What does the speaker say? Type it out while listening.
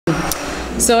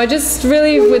So I just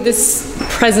really, with this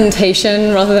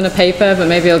presentation, rather than a paper, but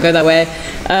maybe I'll go that way,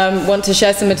 want to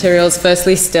share some materials,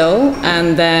 firstly still,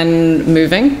 and then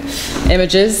moving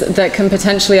images that can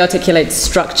potentially articulate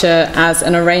structure as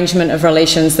an arrangement of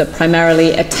relations that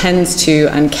primarily attends to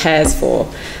and cares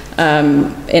for,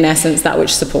 in essence, that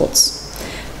which supports.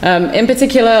 In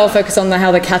particular, I'll focus on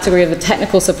how the category of the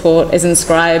technical support is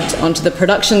inscribed onto the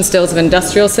production stills of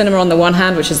industrial cinema on the one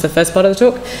hand, which is the first part of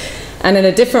the talk, and in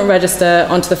a different register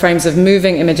onto the frames of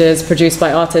moving images produced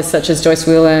by artists such as Joyce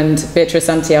Wieland, Beatriz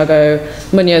Santiago,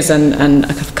 Munoz, and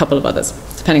a couple of others,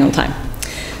 depending on time.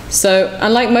 So,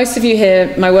 unlike most of you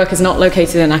here, my work is not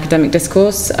located in academic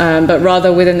discourse, but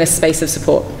rather within this space of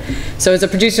support. So as a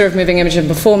producer of moving image and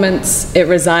performance, it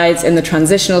resides in the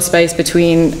transitional space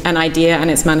between an idea and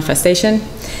its manifestation.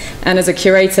 And as a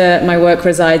curator, my work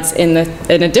resides in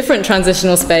a different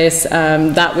transitional space,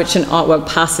 that which an artwork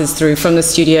passes through from the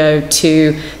studio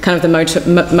to kind of the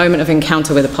moment of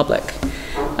encounter with the public.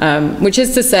 Which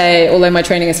is to say, although my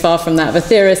training is far from that of a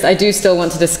theorist, I do still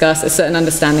want to discuss a certain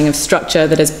understanding of structure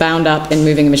that is bound up in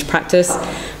moving image practice,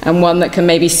 and one that can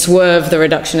maybe swerve the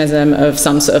reductionism of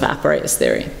some sort of apparatus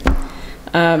theory.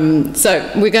 So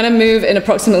we're going to move in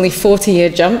approximately 40-year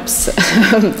jumps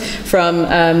from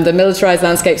the militarized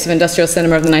landscapes of industrial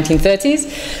cinema of the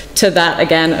 1930s to that,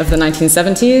 again, of the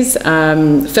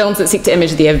 1970s, films that seek to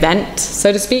image the event,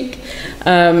 so to speak,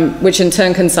 which in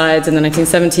turn coincides in the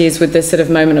 1970s with this sort of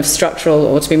moment of structural,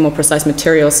 or to be more precise,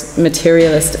 materialist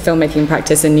filmmaking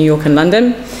practice in New York and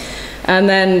London. And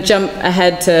then jump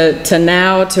ahead to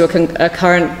now, to a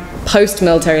current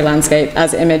post-military landscape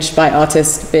as imaged by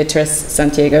artist Beatriz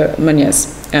Santiago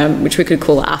Munoz, which we could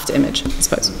call after image, I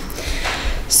suppose.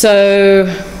 So,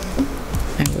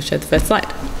 I will show the first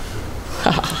slide.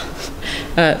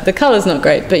 The color's not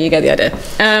great, but you get the idea.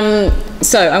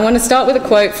 So I want to start with a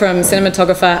quote from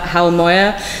cinematographer Hal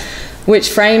Moyer,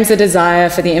 which frames a desire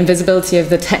for the invisibility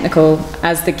of the technical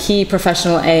as the key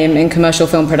professional aim in commercial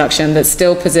film production that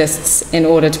still persists in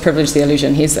order to privilege the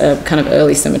illusion. He's a kind of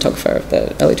early cinematographer of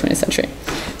the early 20th century.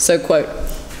 So, quote,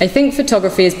 "I think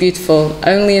photography is beautiful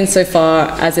only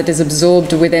insofar as it is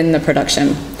absorbed within the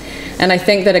production. And I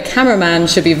think that a cameraman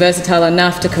should be versatile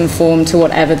enough to conform to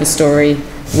whatever the story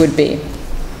would be."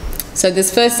 So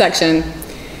this first section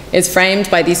is framed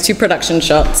by these two production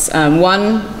shots,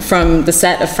 one from the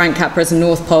set of Frank Capra's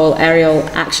North Pole aerial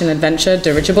action adventure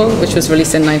dirigible, which was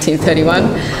released in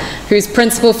 1931, whose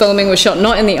principal filming was shot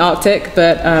not in the Arctic,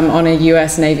 but on a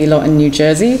US Navy lot in New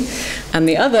Jersey. And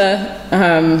the other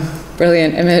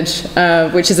brilliant image,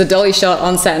 which is a dolly shot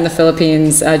on set in the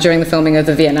Philippines during the filming of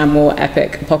the Vietnam War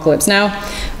epic Apocalypse Now,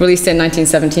 released in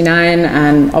 1979,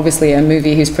 and obviously a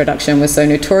movie whose production was so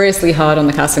notoriously hard on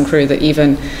the cast and crew that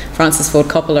even Francis Ford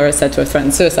Coppola is said to have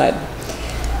threatened suicide.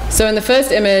 So in the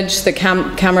first image, the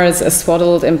cameras are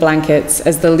swaddled in blankets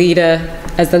as the lead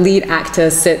actor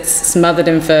sits smothered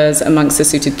in furs amongst the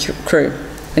suited crew.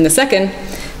 In the second,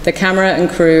 the camera and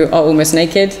crew are almost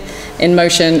naked, in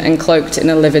motion and cloaked in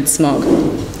a livid smog.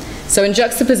 So in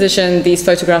juxtaposition, these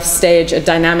photographs stage a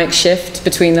dynamic shift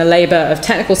between the labor of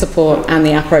technical support and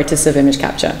the apparatus of image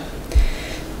capture.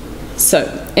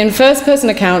 So, in first-person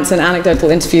accounts and anecdotal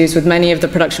interviews with many of the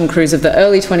production crews of the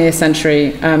early 20th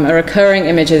century, a recurring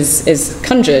image is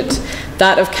conjured,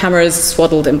 that of cameras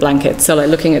swaddled in blankets. So like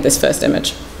looking at this first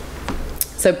image.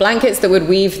 So blankets that would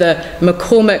weave the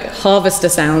McCormick harvester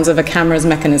sounds of a camera's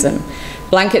mechanism.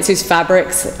 Blankets whose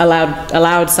fabrics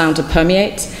allowed sound to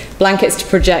permeate. Blankets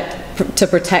to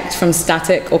protect from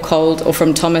static or cold or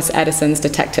from Thomas Edison's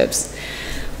detectives.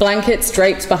 Blankets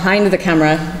draped behind the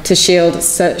camera to shield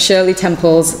Shirley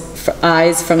Temple's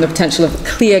eyes from the potential of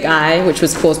clear eye, which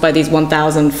was caused by these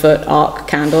 1,000-foot arc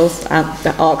candles,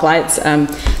 arc lights,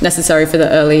 necessary for the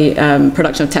early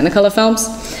production of Technicolor films.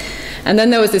 And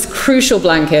then there was this crucial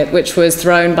blanket, which was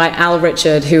thrown by Al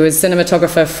Richard, who was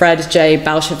cinematographer Fred J.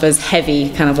 Balshafer's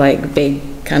heavy, kind of like big,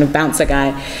 kind of bouncer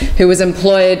guy, who was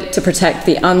employed to protect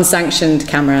the unsanctioned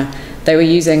camera they were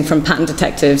using from patent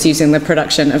detectives using the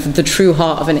production of The True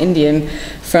Heart of an Indian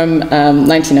from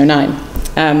 1909.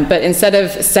 But instead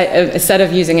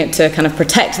of using it to kind of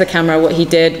protect the camera, what he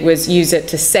did was use it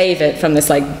to save it from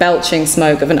this like belching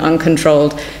smoke of an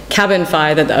uncontrolled cabin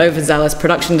fire that the overzealous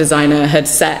production designer had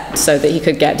set so that he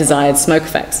could get desired smoke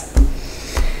effects.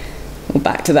 Well,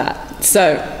 back to that.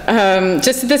 So,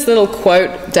 just this little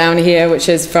quote down here, which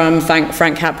is from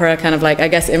Frank Capra, kind of like, I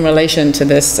guess, in relation to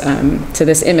this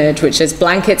image, which is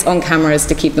blankets on cameras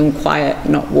to keep them quiet,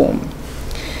 not warm.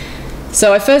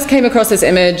 So I first came across this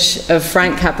image of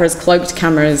Frank Capra's cloaked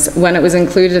cameras when it was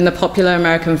included in the popular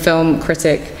American film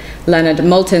critic Leonard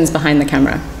Maltin's Behind the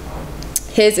Camera.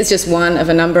 His is just one of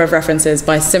a number of references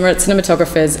by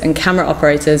cinematographers and camera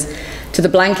operators to the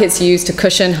blankets used to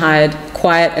cushion, hide,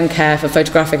 quiet, and care for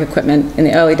photographic equipment in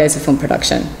the early days of film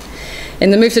production.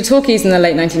 In the move to talkies in the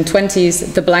late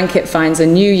 1920s, the blanket finds a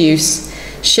new use,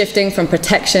 shifting from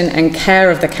protection and care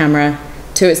of the camera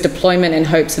to its deployment in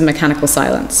hopes of mechanical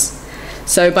silence.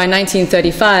 So by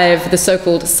 1935, the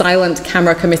so-called Silent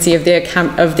Camera Committee of the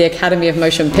Academy of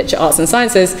Motion Picture Arts and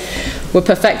Sciences were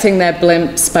perfecting their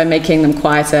blimps by making them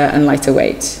quieter and lighter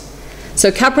weight.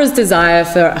 So Capra's desire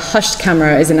for a hushed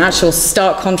camera is in actual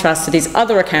stark contrast to these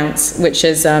other accounts, which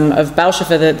is of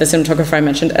Balschiffer, the cinematographer I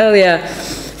mentioned earlier,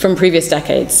 from previous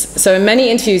decades. So in many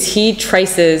interviews, he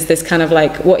traces this kind of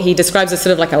like what he describes as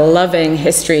sort of like a loving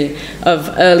history of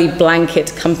early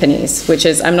blanket companies, which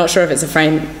is, I'm not sure if it's a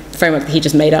framework that he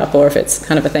just made up or if it's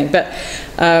kind of a thing. But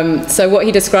so what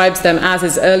he describes them as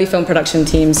is early film production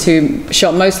teams who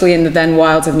shot mostly in the then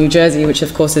wilds of New Jersey, which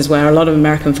of course is where a lot of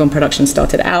American film production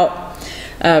started out.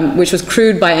 Which was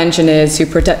crewed by engineers who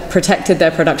protected their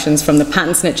productions from the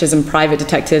patent snitches and private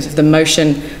detectives of the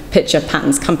Motion Picture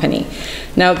Patents Company.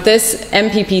 Now, this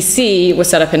MPPC was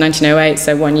set up in 1908,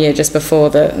 so 1 year just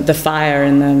before the fire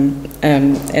in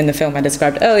the film I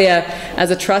described earlier,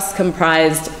 as a trust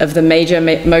comprised of the major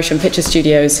motion picture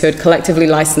studios who had collectively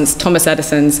licensed Thomas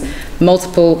Edison's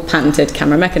multiple patented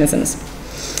camera mechanisms.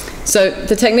 So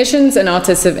the technicians and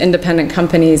artists of independent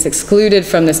companies excluded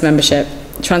from this membership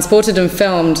transported and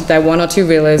filmed their one or two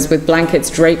reelers with blankets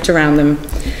draped around them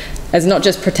as not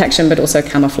just protection but also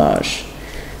camouflage.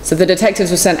 So the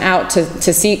detectives were sent out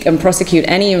to seek and prosecute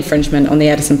any infringement on the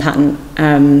Edison patent,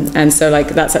 and so like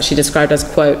that's actually described as,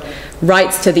 quote,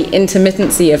 rights to the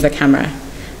intermittency of the camera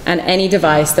and any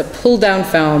device that pulled down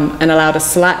film and allowed a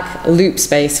slack loop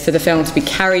space for the film to be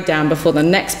carried down before the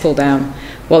next pull down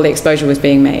while the exposure was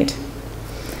being made.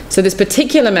 So this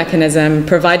particular mechanism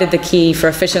provided the key for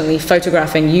efficiently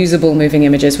photographing usable moving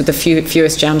images with the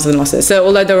fewest jams and losses. So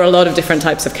although there were a lot of different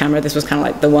types of camera, this was kind of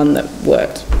like the one that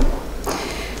worked.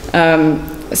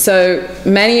 So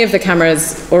many of the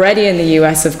cameras already in the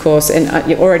US, of course,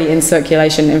 already in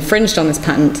circulation, infringed on this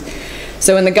patent.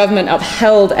 So when the government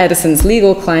upheld Edison's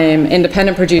legal claim,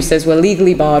 independent producers were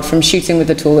legally barred from shooting with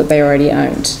the tool that they already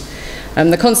owned.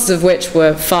 The consequences of which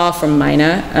were far from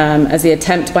minor, as the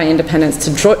attempt by independents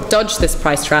to dodge this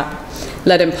price trap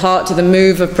led in part to the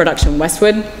move of production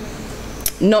westward,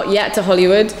 not yet to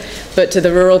Hollywood, but to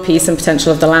the rural peace and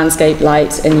potential of the landscape,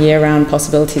 light, and year-round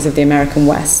possibilities of the American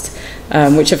West,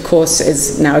 which of course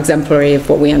is now exemplary of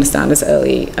what we understand as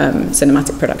early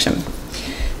cinematic production.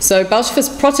 So Balschiffer's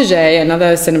protege,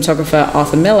 another cinematographer,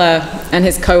 Arthur Miller, and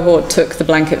his cohort took the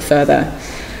blanket further.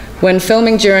 When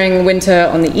filming during winter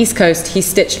on the East Coast, he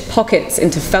stitched pockets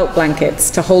into felt blankets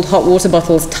to hold hot water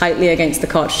bottles tightly against the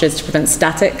cartridges to prevent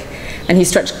static, and he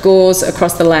stretched gauze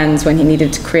across the lens when he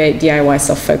needed to create DIY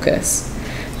soft focus.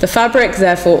 The fabric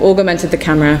therefore augmented the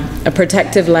camera, a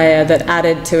protective layer that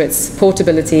added to its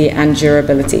portability and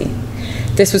durability.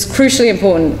 This was crucially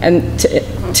important and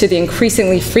to the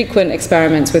increasingly frequent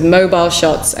experiments with mobile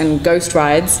shots and ghost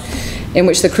rides, in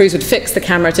which the crews would fix the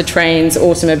camera to trains,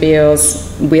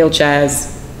 automobiles, wheelchairs,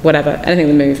 whatever, anything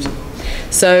that moved.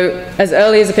 So as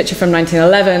early as a picture from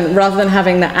 1911, rather than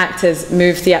having the actors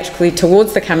move theatrically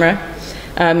towards the camera,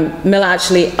 Miller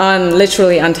actually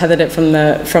literally untethered it from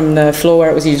the floor where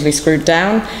it was usually screwed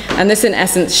down. And this, in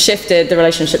essence, shifted the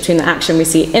relationship between the action we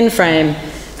see in frame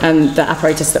and the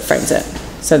apparatus that frames it.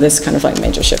 So this kind of like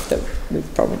major shift that we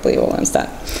probably all understand.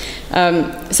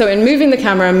 So in moving the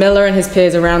camera, Miller and his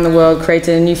peers around the world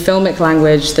created a new filmic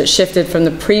language that shifted from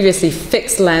the previously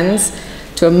fixed lens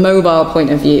to a mobile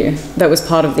point of view that was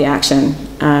part of the action.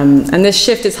 And this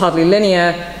shift is hardly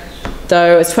linear,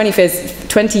 though as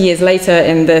 20 years later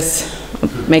in this,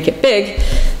 make it big,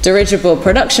 dirigible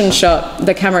production shot,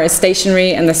 the camera is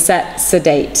stationary and the set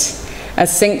sedate,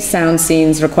 as synced sound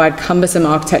scenes required cumbersome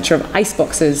architecture of ice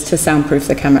boxes to soundproof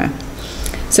the camera.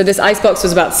 So this icebox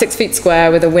was about 6 feet square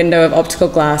with a window of optical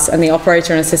glass, and the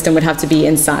operator and assistant would have to be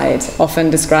inside, often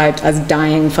described as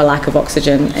dying for lack of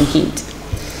oxygen and heat.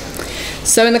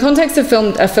 So in the context of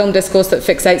a film discourse that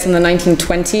fixates on the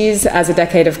 1920s as a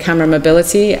decade of camera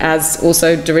mobility, as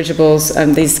also dirigibles,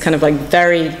 these kind of like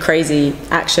very crazy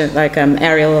action, like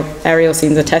aerial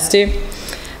scenes attest to,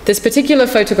 this particular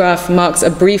photograph marks a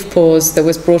brief pause that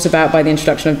was brought about by the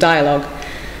introduction of dialogue.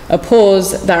 A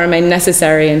pause that remained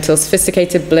necessary until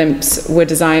sophisticated blimps were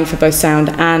designed for both sound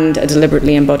and a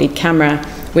deliberately embodied camera,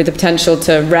 with the potential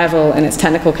to revel in its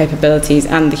technical capabilities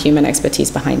and the human expertise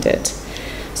behind it.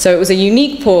 So it was a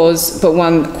unique pause, but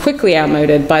one quickly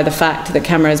outmoded by the fact that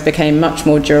cameras became much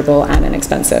more durable and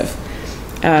inexpensive.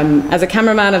 As a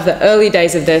cameraman of the early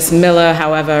days of this, Miller,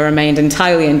 however, remained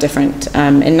entirely indifferent.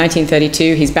 In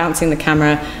 1932, he's bouncing the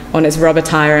camera on his rubber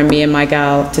tire in Me and My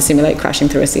Gal to simulate crashing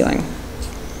through a ceiling.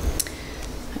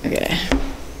 Okay.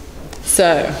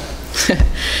 So,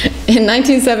 in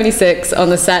 1976, on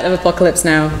the set of Apocalypse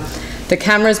Now, the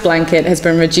camera's blanket has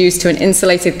been reduced to an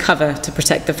insulated cover to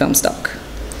protect the film stock.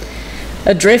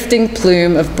 A drifting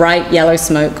plume of bright yellow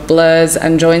smoke blurs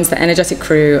and joins the energetic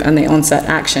crew and the on-set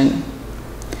action.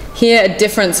 Here, a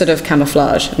different sort of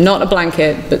camouflage, not a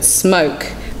blanket, but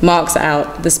smoke, marks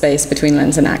out the space between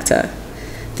lens and actor.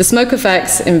 The smoke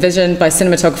effects, envisioned by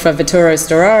cinematographer Vittorio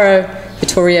Storaro,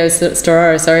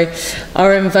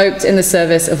 are invoked in the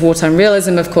service of wartime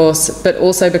realism, of course, but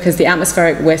also because the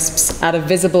atmospheric wisps add a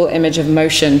visible image of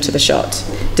motion to the shot,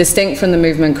 distinct from the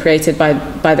movement created by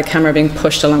the camera being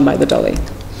pushed along by the dolly.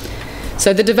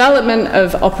 So the development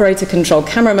of operator-controlled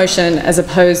camera motion, as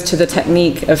opposed to the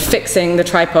technique of fixing the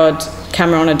tripod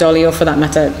camera on a dolly, or for that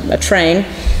matter, a train,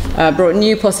 brought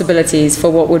new possibilities for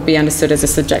what would be understood as a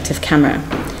subjective camera.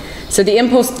 So the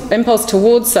impulse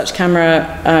towards such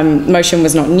camera motion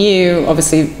was not new.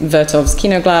 Obviously, Vertov's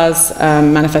Kinoglas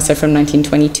manifesto from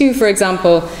 1922, for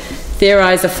example,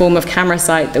 theorized a form of camera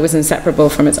sight that was inseparable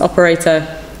from its operator.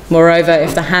 Moreover,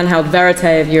 if the handheld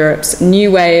verite of Europe's new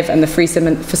wave and the free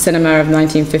cinema of the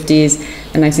 1950s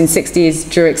and 1960s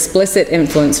drew explicit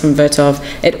influence from Vertov,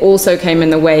 it also came in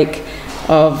the wake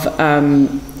of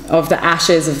the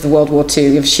ashes of the World War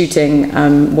II, of shooting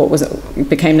what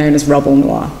became known as rubble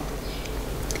noir.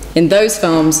 In those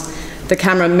films, the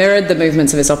camera mirrored the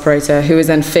movements of its operator, who was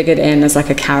then figured in as like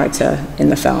a character in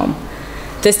the film.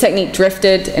 This technique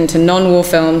drifted into non-war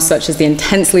films, such as the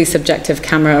intensely subjective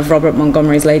camera of Robert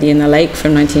Montgomery's Lady in the Lake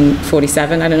from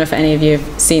 1947. I don't know if any of you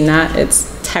have seen that.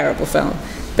 It's a terrible film,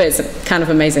 but it's kind of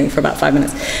amazing for about 5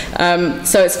 minutes.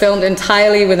 So it's filmed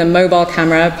entirely with a mobile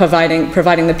camera, providing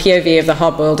the POV of the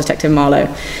hard-boiled detective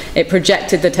Marlowe. It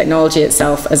projected the technology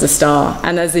itself as a star,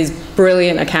 and there's these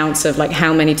brilliant accounts of like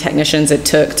how many technicians it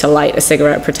took to light a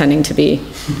cigarette pretending to be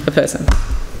a person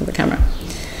with the camera.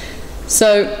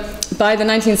 So by the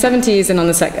 1970s, and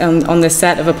on the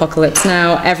set of Apocalypse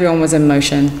Now, everyone was in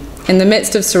motion. In the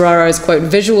midst of Storaro's, quote,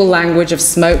 visual language of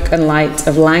smoke and light,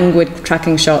 of languid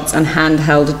tracking shots and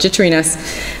handheld jitteriness,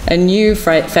 a new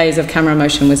phase of camera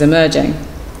motion was emerging.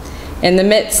 In the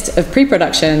midst of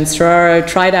pre-production, Storaro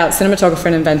tried out cinematographer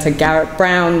and inventor Garrett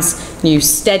Brown's new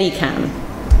Steadicam,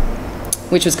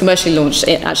 which was commercially launched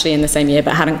actually in the same year,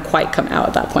 but hadn't quite come out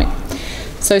at that point.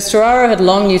 So Storaro had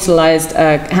long utilized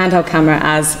a handheld camera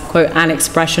as, quote, an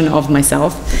expression of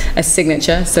myself, a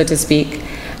signature, so to speak.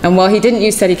 And while he didn't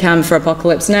use Steadicam for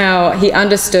Apocalypse Now, he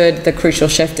understood the crucial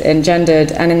shift it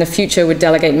engendered, and in the future would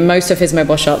delegate most of his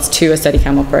mobile shots to a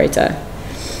Steadicam operator.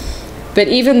 But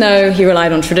even though he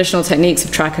relied on traditional techniques of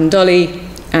track and dolly,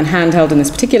 and handheld in this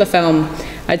particular film,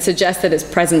 I'd suggest that its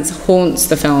presence haunts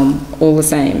the film all the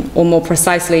same, or more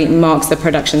precisely, marks the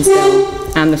production skill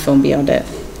and the film beyond it.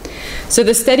 So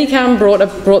the Steadicam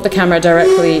brought the camera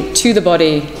directly to the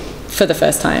body for the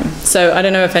first time. So I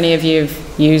don't know if any of you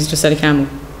have used a Steadicam,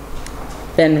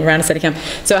 been around a Steadicam.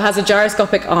 So it has a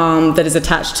gyroscopic arm that is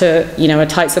attached to, a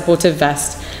tight supportive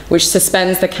vest, which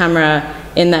suspends the camera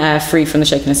in the air free from the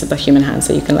shakiness of the human hand,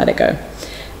 so you can let it go.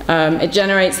 It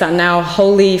generates that now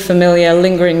wholly familiar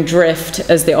lingering drift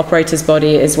as the operator's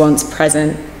body is once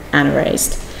present and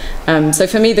erased. So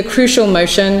for me, the crucial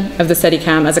motion of the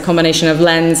Steadicam as a combination of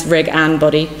lens, rig, and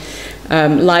body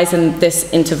lies in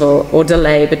this interval or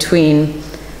delay between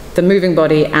the moving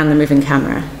body and the moving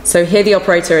camera. So here the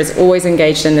operator is always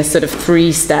engaged in this sort of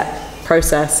three-step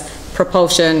process: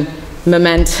 propulsion,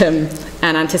 momentum,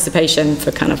 and anticipation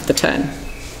for kind of the turn.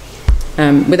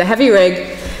 With a heavy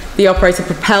rig, the operator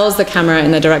propels the camera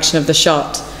in the direction of the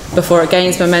shot before it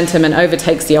gains momentum and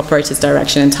overtakes the operator's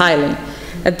direction entirely.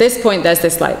 At this point, there's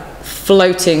this like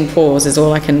floating pause is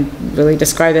all I can really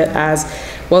describe it as,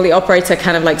 while the operator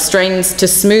kind of like strains to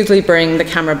smoothly bring the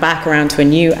camera back around to a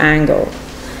new angle.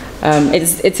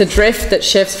 It's a drift that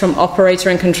shifts from operator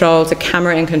in control to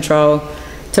camera in control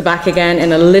to back again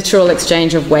in a literal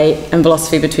exchange of weight and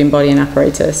velocity between body and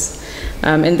apparatus.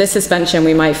 In this suspension,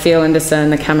 we might feel and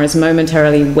discern the camera's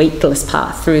momentarily weightless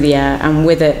path through the air, and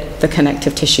with it, the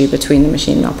connective tissue between the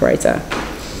machine and operator.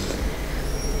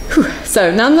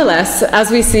 So nonetheless,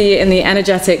 as we see in the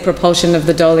energetic propulsion of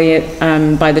the dolly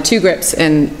by the two grips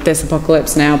in this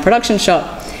Apocalypse Now production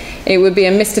shot, it would be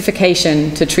a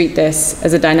mystification to treat this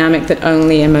as a dynamic that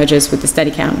only emerges with the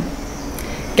Steadicam.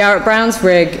 Garrett Brown's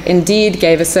rig indeed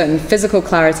gave a certain physical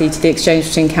clarity to the exchange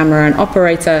between camera and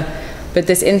operator, but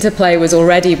this interplay was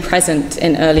already present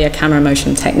in earlier camera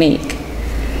motion technique.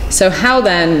 So how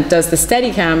then does the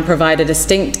Steadicam provide a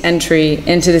distinct entry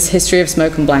into this history of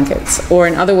smoke and blankets? Or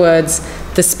in other words,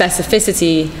 the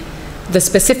specificity, the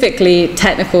specifically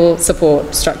technical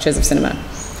support structures of cinema?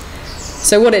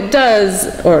 So what it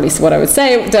does, or at least what I would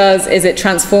say it does, is it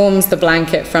transforms the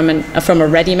blanket from a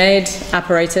ready-made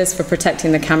apparatus for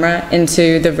protecting the camera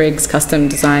into the rig's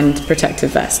custom-designed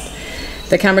protective vest.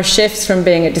 The camera shifts from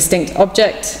being a distinct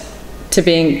object to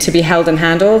be held and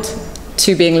handled,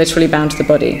 to being literally bound to the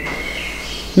body.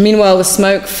 Meanwhile, the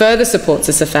smoke further supports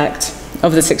this effect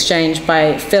of this exchange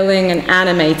by filling and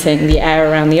animating the air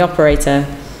around the operator.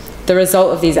 The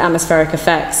result of these atmospheric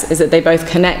effects is that they both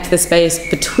connect the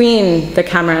space between the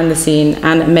camera and the scene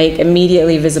and make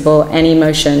immediately visible any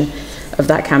motion of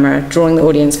that camera, drawing the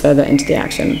audience further into the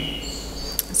action.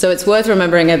 So it's worth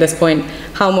remembering at this point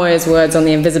Hal Moyer's words on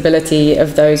the invisibility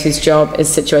of those whose job is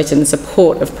situated in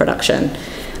support of production.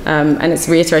 And it's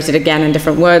reiterated again in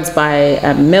different words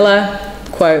by Miller,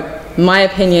 quote, "My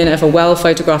opinion of a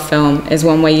well-photographed film is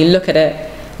one where you look at it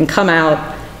and come out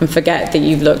and forget that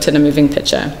you've looked at a moving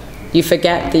picture. You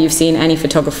forget that you've seen any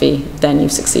photography, then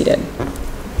you've succeeded."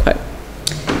 Quote.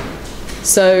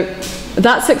 So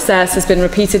that success has been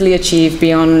repeatedly achieved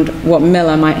beyond what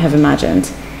Miller might have imagined.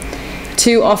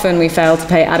 Too often we fail to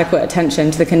pay adequate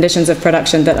attention to the conditions of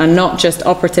production that are not just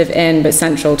operative in, but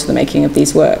central to the making of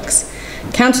these works.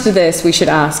 Counter to this, we should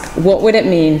ask, what would it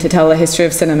mean to tell the history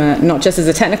of cinema not just as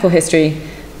a technical history,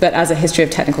 but as a history of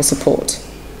technical support?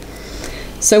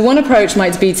 So one approach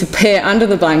might be to peer under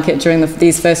the blanket during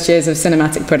these first years of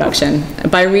cinematic production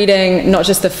by reading not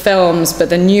just the films, but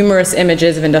the numerous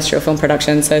images of industrial film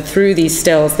production. So through these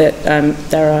stills that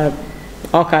there are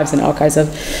archives and archives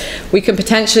of, we can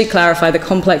potentially clarify the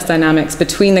complex dynamics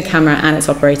between the camera and its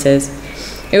operators.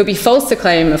 It would be false to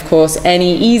claim, of course,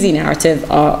 any easy narrative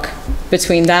arc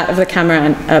between that of the camera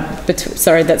and,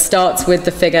 that starts with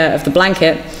the figure of the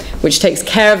blanket, which takes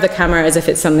care of the camera as if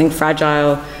it's something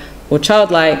fragile or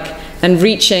childlike, and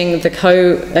reaches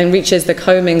the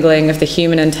co-mingling of the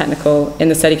human and technical in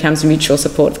the Steadicam's mutual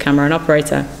support of camera and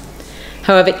operator.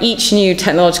 However, each new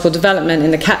technological development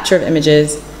in the capture of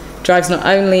images drives not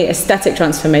only aesthetic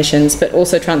transformations, but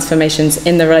also transformations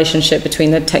in the relationship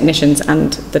between the technicians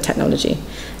and the technology.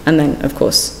 And then, of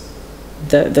course,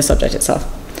 the subject itself.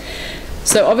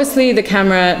 So obviously the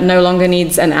camera no longer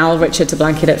needs an Al Richard to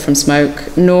blanket it from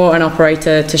smoke, nor an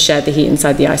operator to shed the heat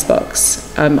inside the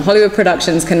icebox. Hollywood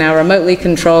productions can now remotely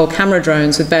control camera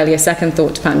drones with barely a second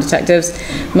thought to patent detectives,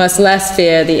 much less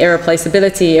fear the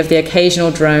irreplaceability of the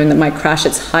occasional drone that might crash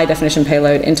its high-definition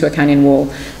payload into a canyon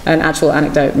wall. An actual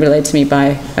anecdote relayed to me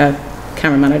by a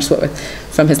cameraman I just worked with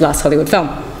from his last Hollywood film.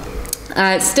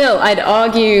 Still, I'd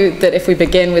argue that if we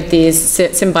begin with these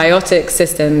symbiotic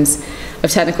systems of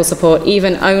technical support,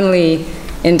 even only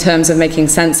in terms of making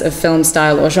sense of film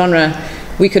style or genre,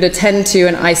 we could attend to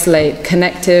and isolate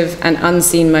connective and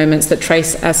unseen moments that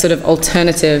trace a sort of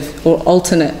alternative or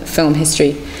alternate film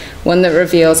history, one that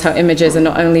reveals how images are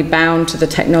not only bound to the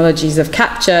technologies of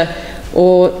capture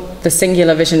or the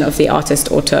singular vision of the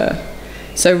artist-auteur.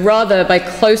 So rather, by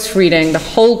close reading the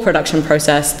whole production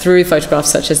process through photographs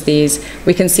such as these,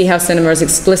 we can see how cinema is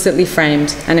explicitly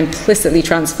framed and implicitly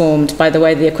transformed by the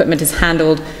way the equipment is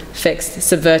handled, fixed,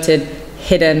 subverted,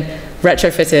 hidden,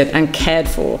 retrofitted, and cared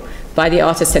for by the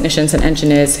artists, technicians, and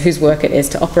engineers whose work it is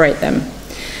to operate them.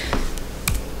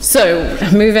 So,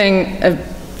 moving a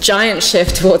giant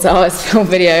shift towards artist film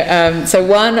video. So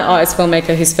one artist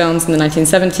filmmaker whose films in the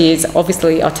 1970s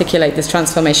obviously articulate this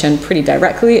transformation pretty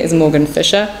directly is Morgan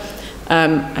Fisher.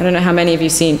 I don't know how many of you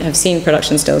have seen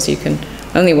production stills. You can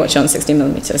only watch it on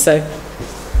 16mm. So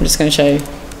I'm just going to show you.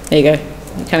 There you go.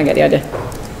 You kind of get the idea.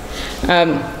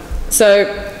 So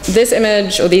this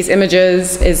image, or these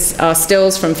images, are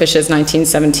stills from Fisher's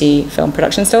 1970 film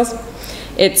production stills.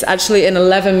 It's actually an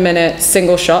 11-minute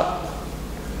single shot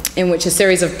in which a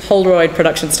series of Polaroid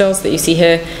production stills that you see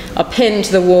here are pinned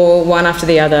to the wall one after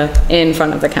the other in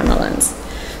front of the camera lens.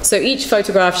 So each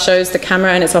photograph shows the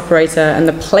camera and its operator and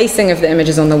the placing of the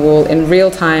images on the wall in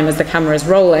real time as the camera is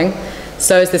rolling.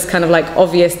 So is this kind of like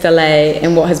obvious delay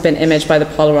in what has been imaged by the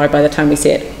Polaroid by the time we see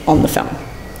it on the film.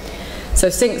 So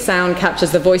synced sound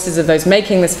captures the voices of those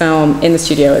making this film in the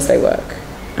studio as they work.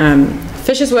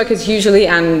 Fisher's work is usually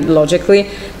and logically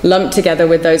lumped together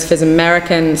with those of his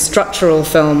American structural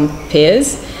film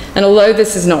peers. And although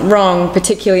this is not wrong,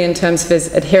 particularly in terms of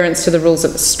his adherence to the rules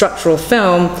of structural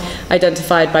film,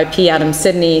 identified by P. Adam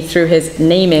Sidney through his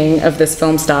naming of this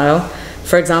film style,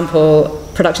 for example,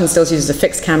 production stills uses a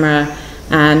fixed camera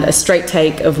and a straight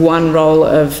take of one roll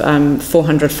of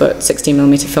 400-foot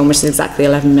 16mm film, which is exactly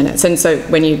 11 minutes. And so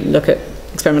when you look at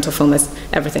experimental film,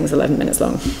 everything's 11 minutes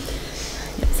long.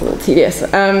 Yes. it's a little tedious.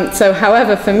 So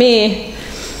however, for me,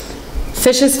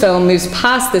 Fisher's film moves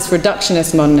past this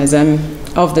reductionist modernism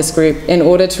of this group in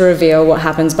order to reveal what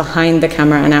happens behind the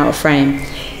camera and out of frame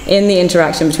in the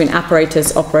interaction between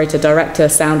apparatus, operator, director,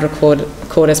 sound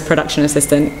recordist, production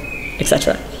assistant,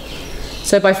 etc.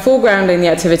 So by foregrounding the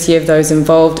activity of those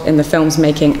involved in the film's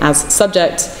making as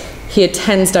subject, he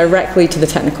attends directly to the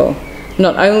technical,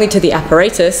 not only to the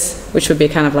apparatus, which would be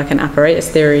kind of like an apparatus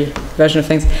theory version of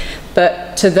things,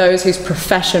 but to those whose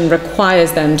profession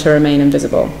requires them to remain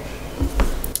invisible.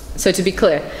 So to be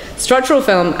clear, structural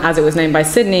film, as it was named by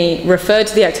Sidney, referred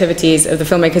to the activities of the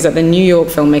filmmakers at the New York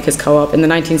Filmmakers Co-op in the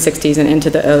 1960s and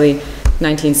into the early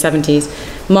 1970s,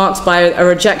 marked by a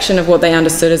rejection of what they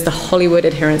understood as the Hollywood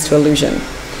adherence to illusion.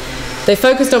 They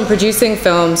focused on producing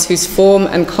films whose form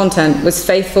and content was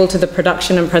faithful to the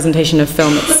production and presentation of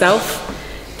film itself.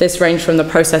 This ranged from the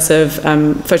process of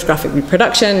photographic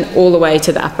reproduction all the way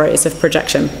to the apparatus of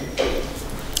projection.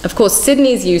 Of course,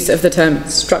 Sidney's use of the term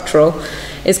structural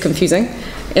is confusing,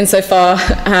 insofar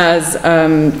as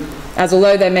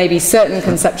although there may be certain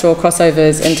conceptual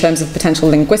crossovers in terms of potential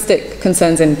linguistic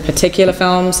concerns in particular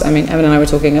films, I mean, Evan and I were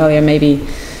talking earlier, maybe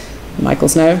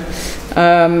Michael's no,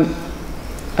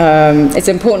 it's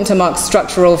important to mark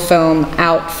structural film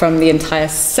out from the entire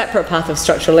separate path of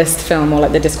structuralist film, or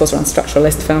like the discourse around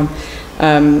structuralist film.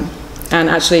 And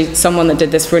actually, someone that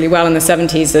did this really well in the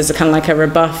 70s, there's a kind of like a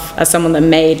rebuff as someone that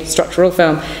made structural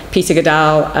film, Peter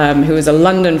Goodall, who was a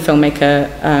London filmmaker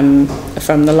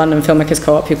from the London Filmmakers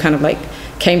Co-op, who kind of like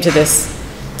came to this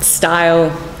style, I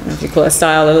don't know if you call it a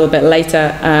style, a little bit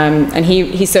later, and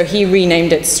he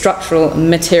renamed it structural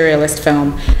materialist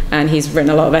film, and he's written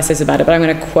a lot of essays about it, but I'm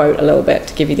going to quote a little bit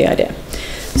to give you the idea.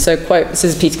 So quote, this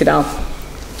is Peter Goodall: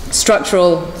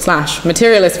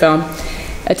 structural/materialist film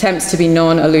attempts to be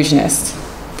non-illusionist.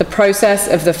 The process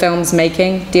of the film's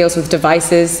making deals with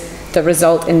devices that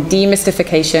result in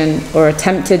demystification or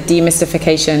attempted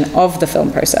demystification of the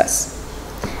film process.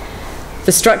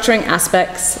 The structuring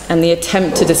aspects and the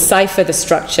attempt to decipher the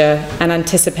structure and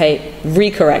anticipate,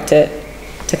 recorrect it,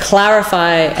 to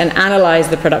clarify and analyze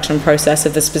the production process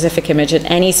of the specific image at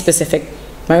any specific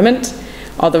moment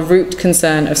are the root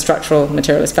concern of structural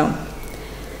materialist film.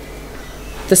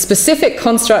 The specific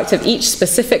construct of each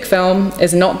specific film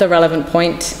is not the relevant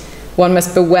point. One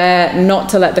must beware not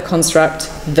to let the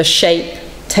construct, the shape,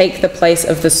 take the place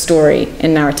of the story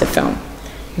in narrative film.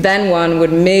 Then one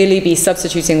would merely be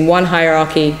substituting one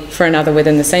hierarchy for another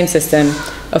within the same system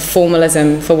of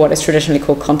formalism for what is traditionally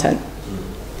called content.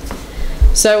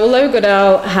 So although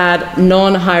Goodall had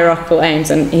non-hierarchical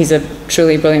aims, and he's a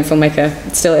truly brilliant filmmaker,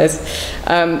 still is,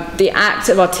 the act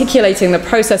of articulating the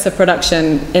process of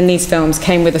production in these films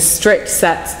came with a strict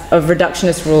set of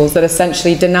reductionist rules that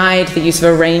essentially denied the use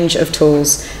of a range of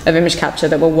tools of image capture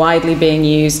that were widely being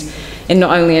used in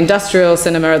not only industrial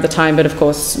cinema at the time, but of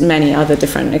course many other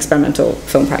different experimental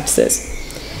film practices.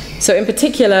 So in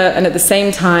particular, and at the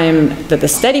same time that the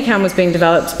Steadicam was being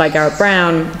developed by Garrett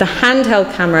Brown, the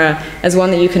handheld camera, as one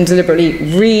that you can deliberately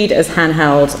read as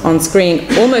handheld on screen,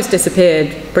 almost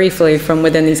disappeared briefly from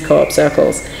within these co-op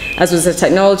circles, as was a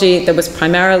technology that was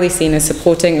primarily seen as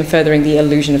supporting and furthering the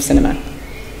illusion of cinema.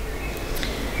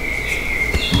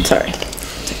 Sorry,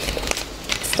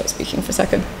 stop speaking for a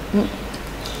second.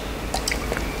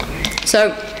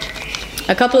 So,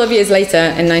 a couple of years later,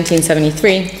 in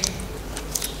 1973,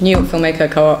 New York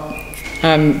Filmmaker Co-op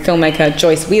filmmaker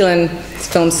Joyce Whelan's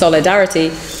film Solidarity,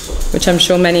 which I'm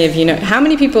sure many of you know. How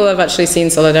many people have actually seen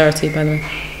Solidarity, by the way?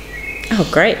 Oh,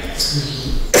 great.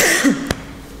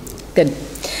 Good.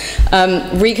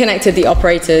 Reconnected the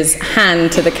operator's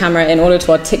hand to the camera in order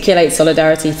to articulate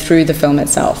solidarity through the film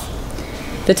itself.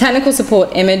 The technical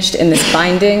support imaged in this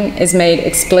binding is made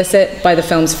explicit by the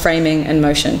film's framing and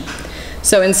motion.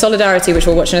 So in Solidarity, which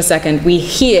we'll watch in a second, we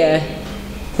hear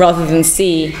rather than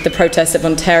see the protests of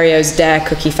Ontario's Dare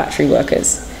cookie factory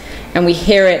workers. And we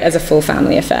hear it as a full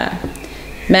family affair.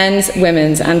 Men's,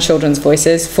 women's, and children's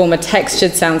voices form a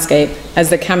textured soundscape as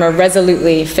the camera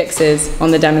resolutely fixes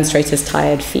on the demonstrators'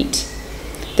 tired feet.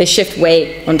 They shift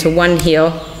weight onto one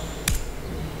heel,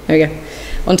 there we go,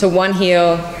 onto one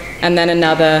heel and then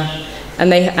another,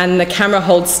 and the camera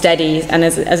holds steady, and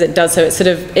as it does so, it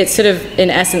sort of in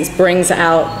essence brings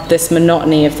out this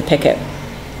monotony of the picket.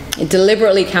 It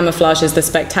deliberately camouflages the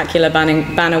spectacular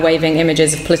banner-waving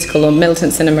images of political or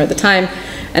militant cinema at the time,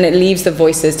 and it leaves the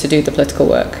voices to do the political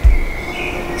work.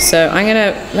 So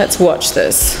let's watch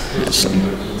this, actually.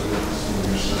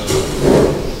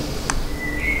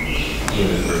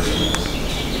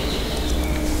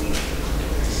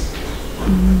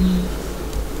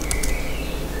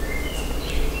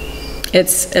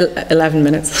 It's 11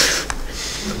 minutes.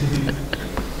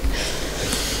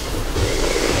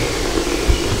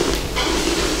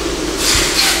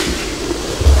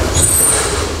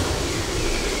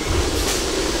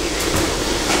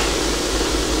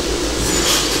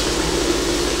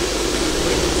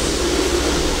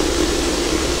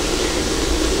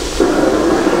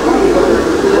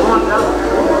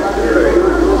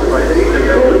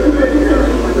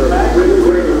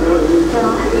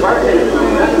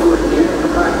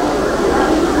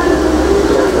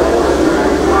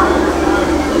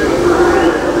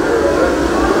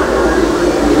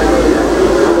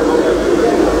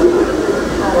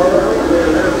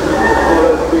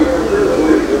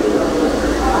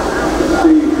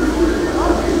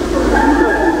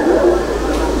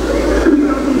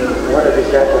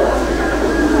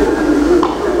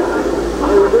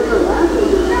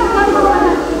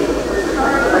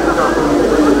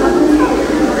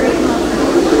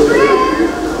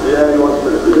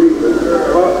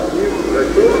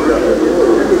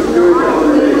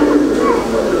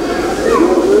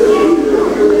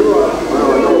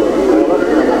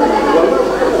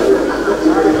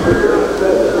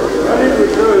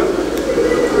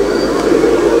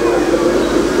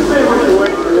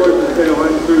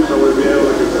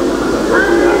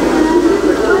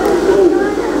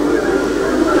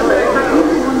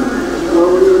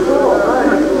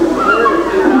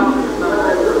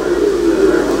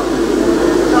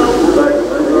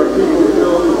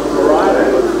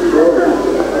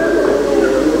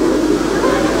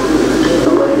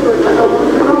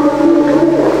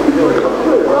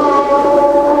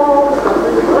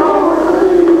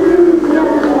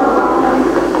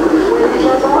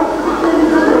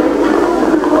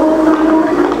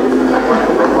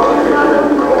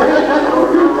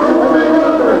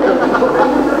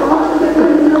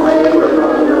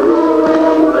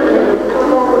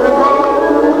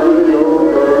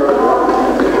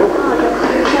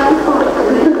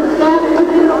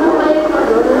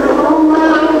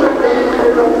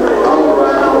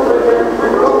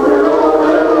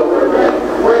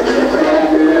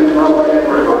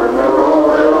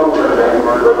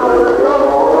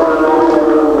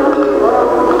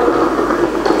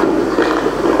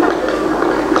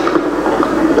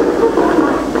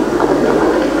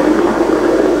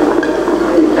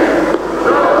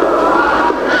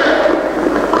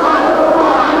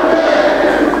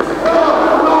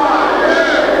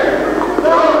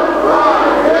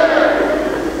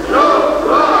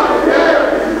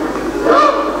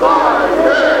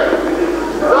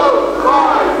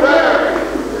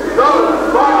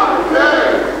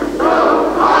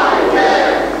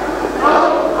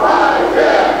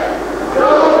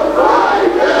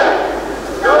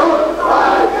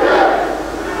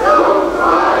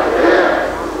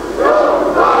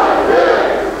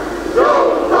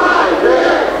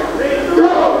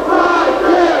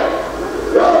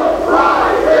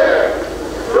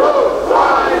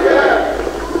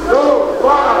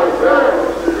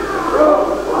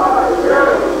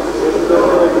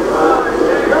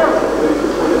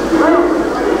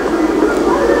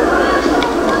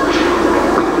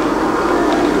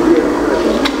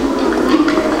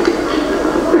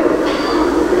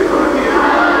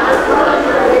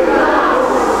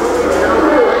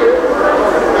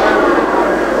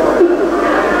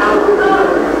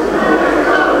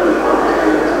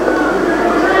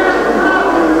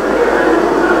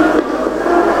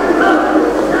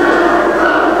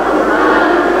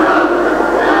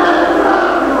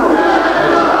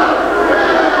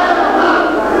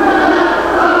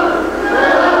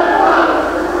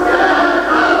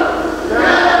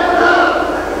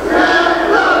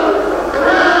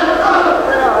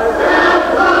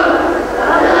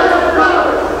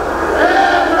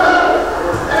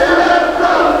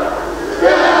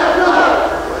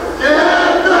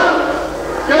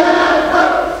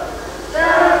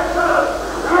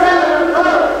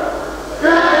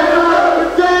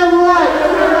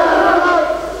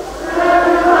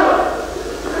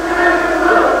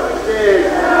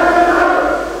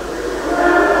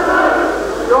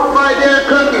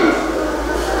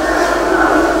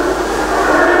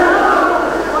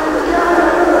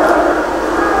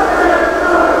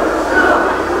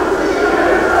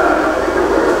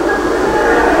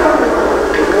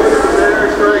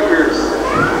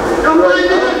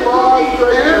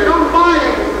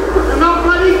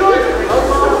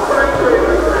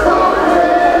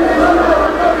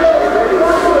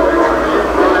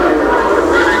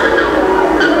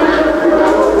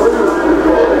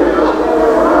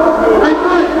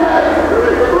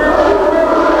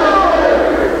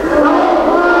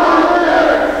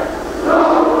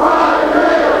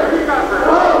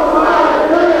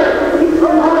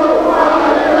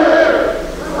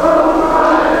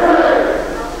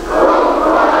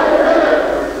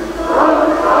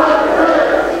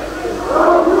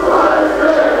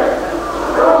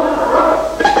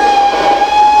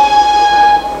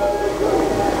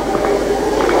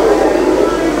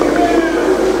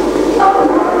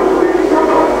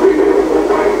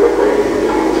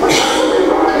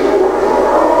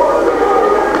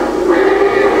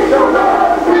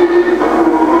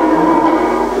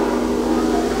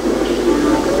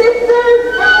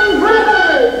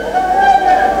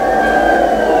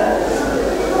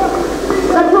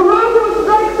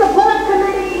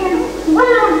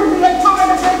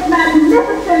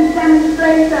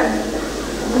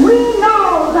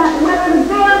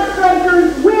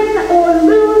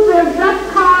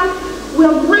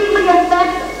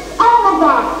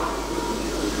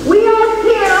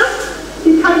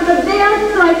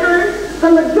 the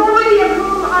majority of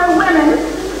whom are women,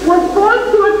 were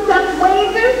forced to accept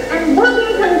wages and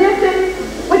working conditions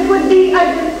which would be a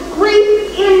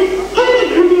disgrace in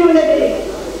any community.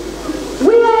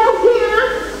 We are here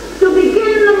to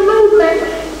begin the movement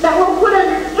that will put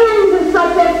an end to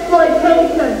such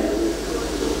exploitation.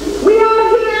 We are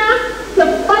here to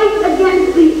fight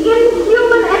against the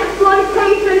inhuman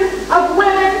exploitation of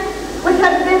women, which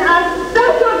has been a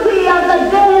specialty of the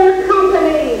Dare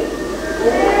Company.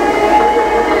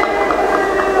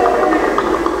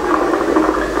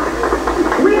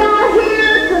 We are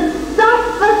here to stop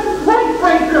the sweat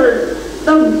breakers,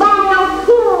 the vile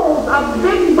tools of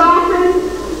big bosses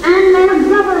and their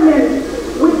governments,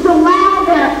 which allow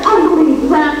their ugly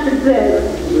practices.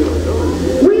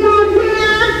 We are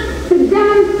here to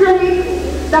demonstrate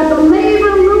that the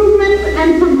labor movement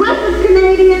and progressive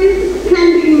Canadians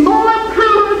can be more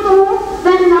powerful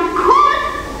than the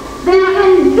courts, their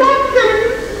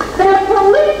injunctions, their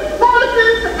police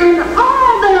forces, and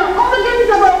all their organs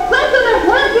of oppression of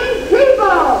working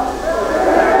people.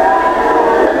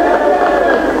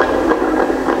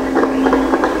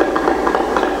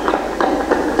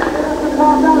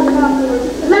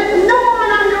 Let no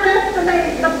one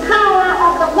underestimate the power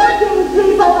of the working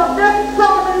people of this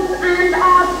province and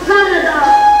of Canada.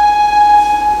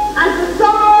 As the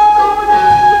song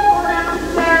forever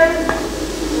says,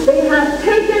 they have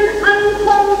taken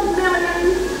untold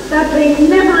millions that they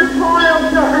never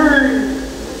toiled to earn.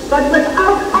 But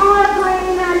without our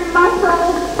brain and muscle,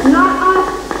 not a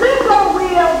single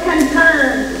wheel can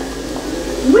turn.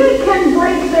 We can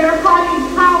break their haughty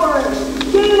towers,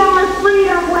 gain our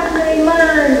freedom when they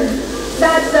learn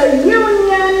that the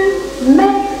union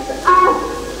makes us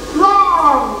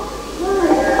strong.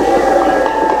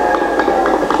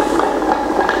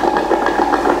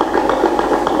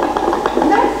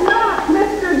 Let's not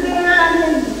Mr. Dare and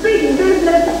his big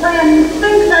business friends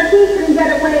think that he can get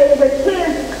away with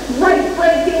his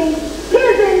right-breaking,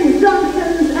 his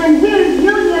injunctions, and his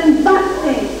union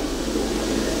busting.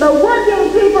 The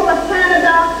working people of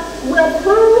Canada will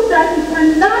prove that he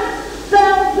cannot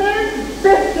sell his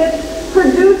biscuits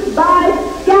produced by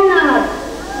scab.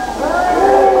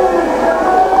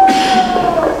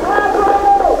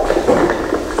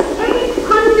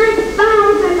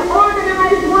 800,000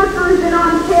 organized workers in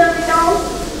Ontario,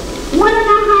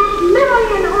 1.5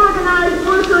 million organized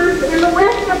workers in the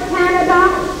west of Canada,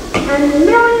 and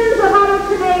millions of other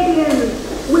Canadians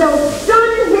will shun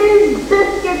his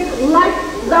biscuits like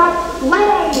the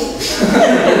plague.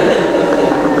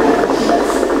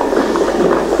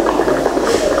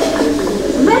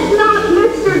 Let not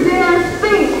Mr. Dare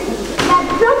think that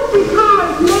just because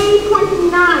May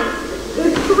 29th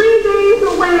is 3 days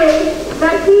away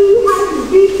that he has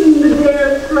beaten the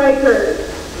Dare strikers.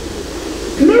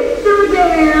 Mr.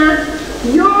 Dare,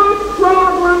 your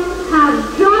problems have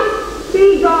just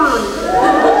begun.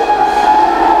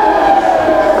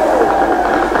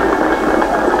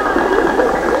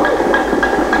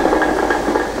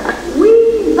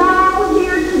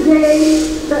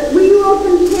 That we will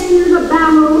continue the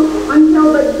battle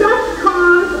until the just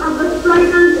cause of the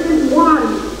strikers is won.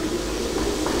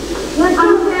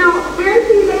 Until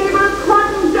anti-labor court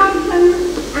injunctions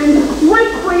and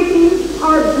strike breaking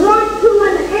are brought to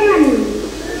an end.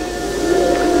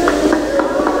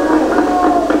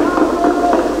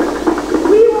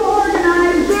 We will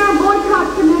organize their boycott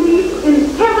committees in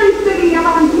every city of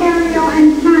Ontario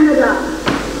and Canada.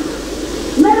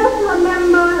 Let us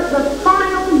remember the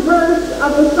final verse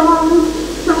of the song,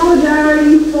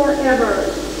 Solidarity Forever.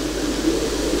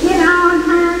 In our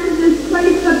hands is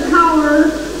placed a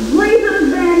power greater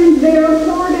than their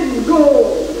hoarded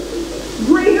gold,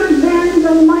 greater than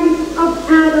the light of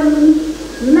atoms,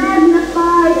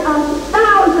 magnified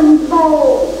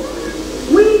 1,000-fold.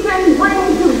 We can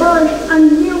bring to birth a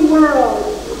new world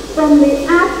from the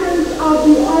ashes of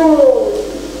the old,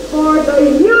 for the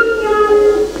union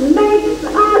makes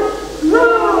us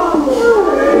strong.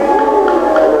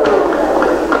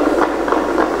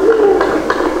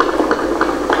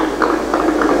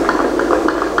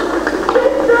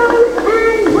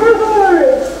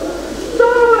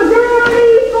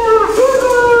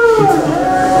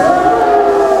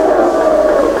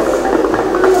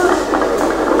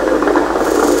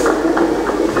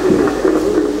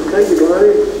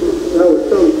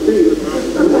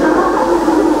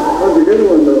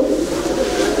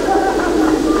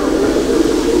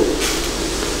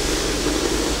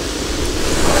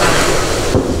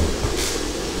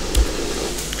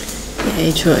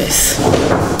 Choice.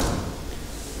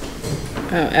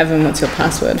 Oh, Evan, what's your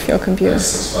password for your computer?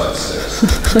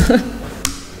 656.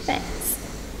 Thanks.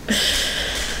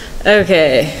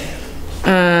 Okay.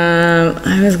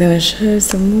 I was going to show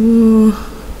some more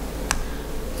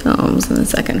films in a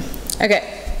second.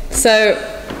 Okay, so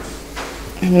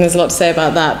there's a lot to say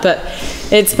about that, but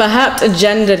it's perhaps a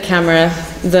gendered camera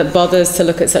that bothers to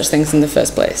look at such things in the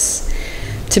first place.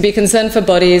 To be concerned for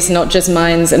bodies, not just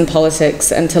minds and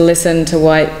politics, and to listen to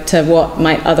what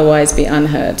might otherwise be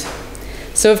unheard.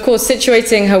 So, of course,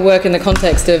 situating her work in the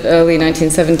context of early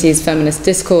 1970s feminist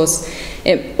discourse,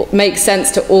 it makes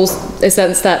sense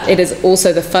that it is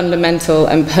also the fundamental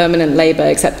and permanent labor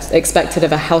expected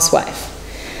of a housewife,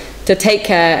 to take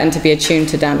care and to be attuned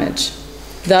to damage.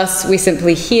 Thus, we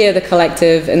simply hear the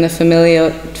collective in the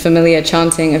familiar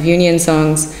chanting of union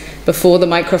songs before the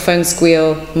microphone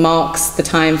squeal marks the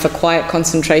time for quiet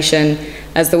concentration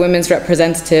as the women's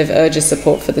representative urges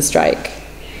support for the strike.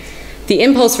 The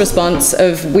impulse response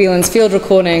of Whelan's field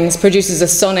recordings produces a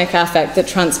sonic affect that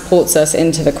transports us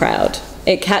into the crowd.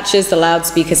 It catches the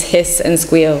loudspeaker's hiss and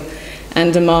squeal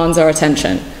and demands our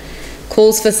attention,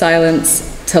 calls for silence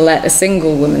to let a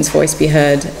single woman's voice be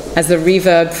heard as the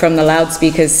reverb from the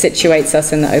loudspeakers situates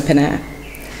us in the open air.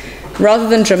 Rather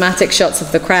than dramatic shots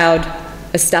of the crowd,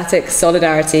 a static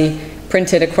solidarity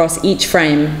printed across each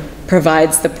frame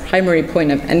provides the primary point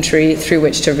of entry through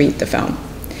which to read the film.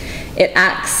 It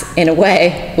acts, in a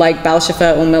way, like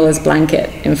Balshafer or Miller's blanket,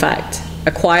 in fact,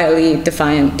 a quietly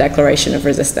defiant declaration of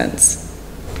resistance.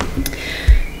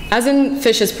 As in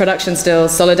Fisher's production still,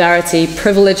 Solidarity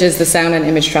privileges the sound and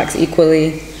image tracks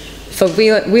equally. For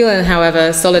Whelan,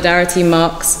 however, Solidarity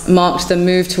marked the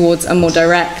move towards a more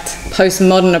direct,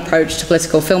 postmodern approach to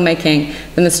political filmmaking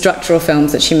than the structural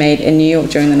films that she made in New York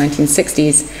during the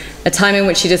 1960s, a time in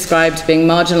which she described being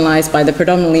marginalized by the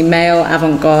predominantly male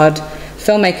avant-garde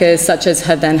filmmakers such as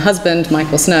her then husband,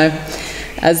 Michael Snow,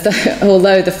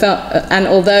 although the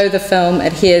film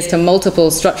adheres to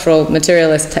multiple structural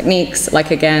materialist techniques,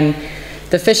 like again,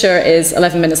 the Fisher is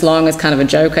 11 minutes long as kind of a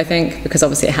joke, I think, because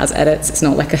obviously it has edits, it's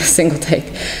not like a single take.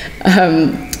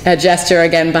 A gesture,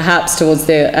 again, perhaps towards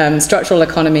the structural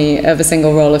economy of a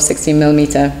single roll of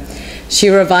 16mm. She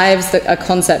revives a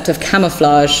concept of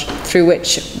camouflage through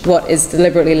which what is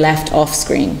deliberately left off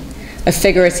screen, a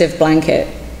figurative blanket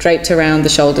draped around the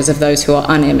shoulders of those who are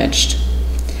unimaged.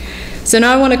 So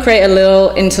now I want to create a little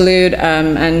interlude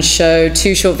and show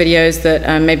two short videos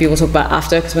that maybe we'll talk about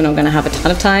after because we're not going to have a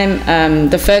ton of time.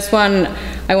 The first one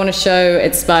I want to show,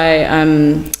 it's by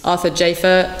Arthur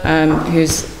Jafer,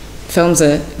 whose films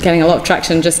are getting a lot of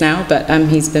traction just now, but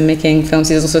he's been making films.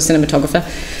 He's also a cinematographer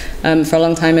for a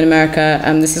long time in America.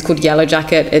 This is called Yellow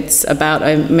Jacket. It's about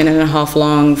a minute and a half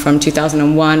long from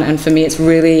 2001, and for me it's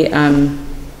really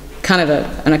kind of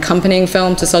an accompanying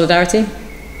film to Solidarity.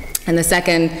 And the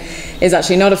second is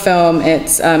actually not a film,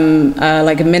 it's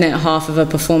like a minute and a half of a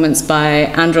performance by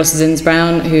Andros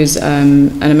Zinsbrown, who's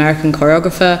an American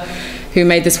choreographer who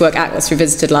made this work Atlas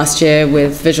Revisited last year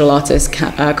with visual artist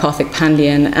Karthik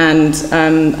Pandyan. And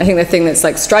I think the thing that's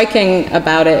like striking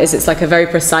about it is it's like a very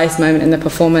precise moment in the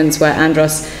performance where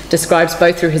Andros describes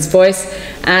both through his voice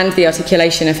and the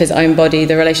articulation of his own body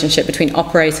the relationship between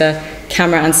operator,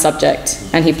 camera and subject,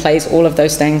 and he plays all of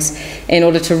those things in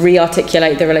order to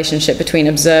re-articulate the relationship between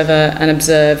observer and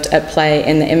observed at play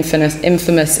in the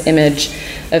infamous image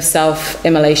of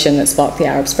self-immolation that sparked the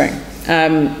Arab Spring.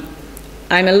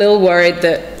 I'm a little worried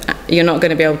that you're not going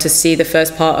to be able to see the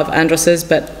first part of Andros's,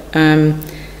 but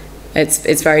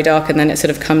it's very dark and then it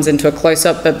sort of comes into a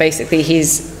close-up, but basically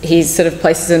he's sort of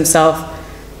places himself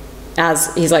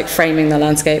as he's like framing the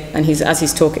landscape, and as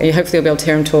he's talking, hopefully you'll be able to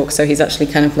hear him talk, so he's actually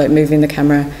kind of like moving the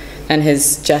camera and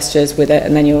his gestures with it,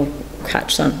 and then you'll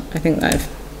catch some. I think that I've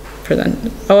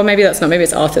presented. Oh, well, maybe that's not, maybe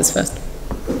it's Arthur's first.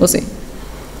 We'll see.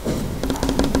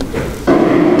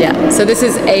 Yeah, so this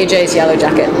is AJ's Yellow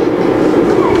Jacket.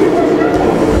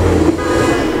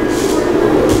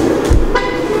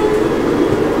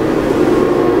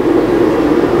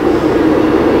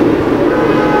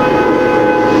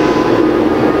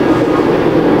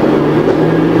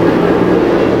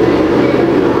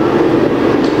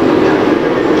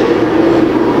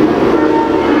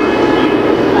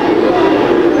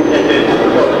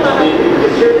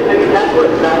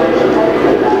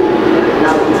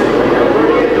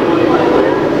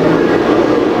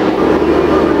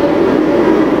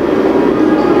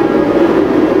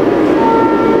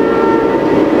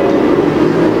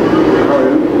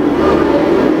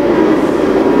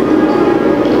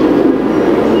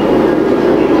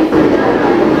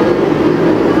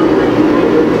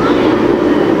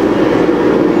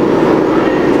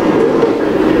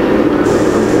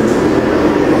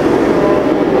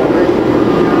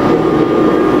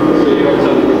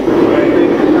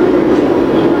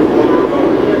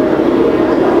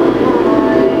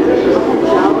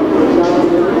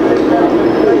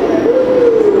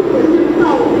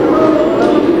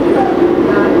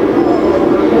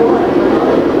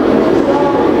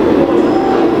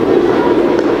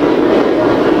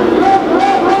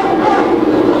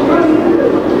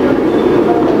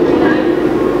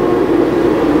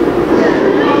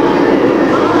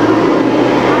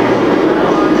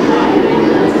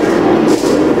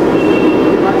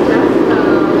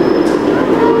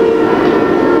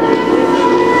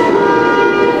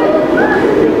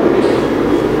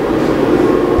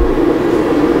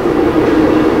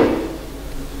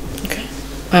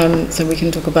 so we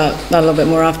can talk about that a little bit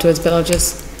more afterwards, but I'll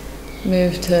just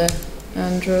move to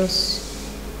Andros.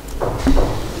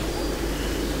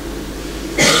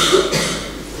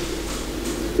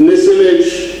 In this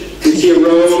image, we see a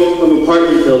row of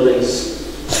apartment buildings.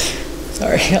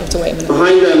 Sorry, I have to wait a minute.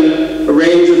 Behind them, a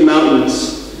range of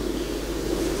mountains.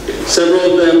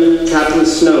 Several of them capped with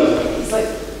snow. It's like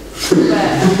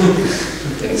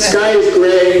that. Sky is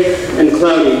gray and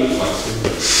cloudy.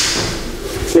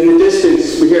 In the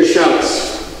distance, we hear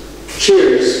shouts,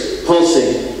 cheers,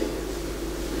 pulsing.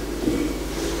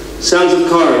 Sounds of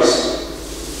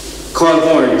cars, car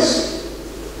horns,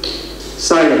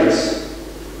 sirens.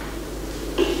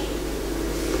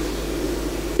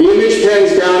 The image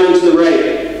pans down into the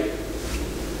right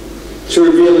to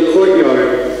reveal the courtyard,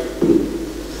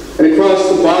 and across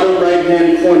the bottom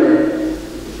right-hand corner,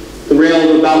 the rail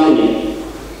of a balcony.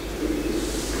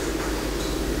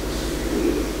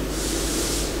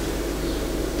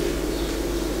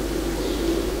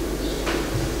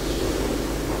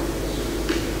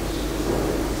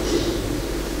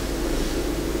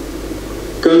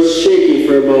 Goes shaky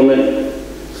for a moment,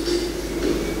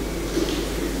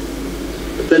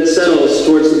 then settles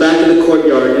towards the back of the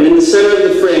courtyard, and in the center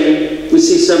of the frame, we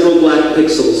see several black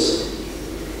pixels.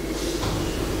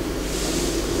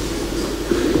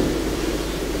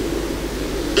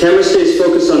 Camera stays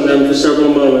focused on them for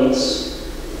several moments,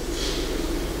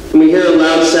 and we hear a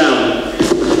loud sound.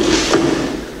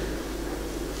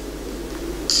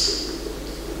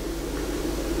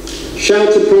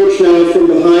 Shouts approach now from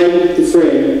behind the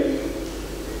frame.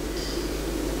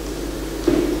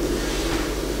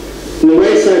 On the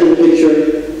right side of the picture,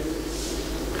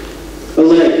 a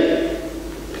leg,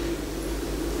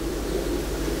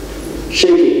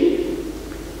 shaking.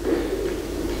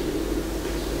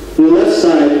 On the left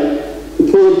side,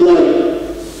 a pool of blood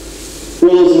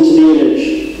rolls into the image,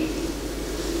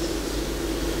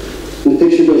 and the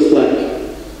picture goes black.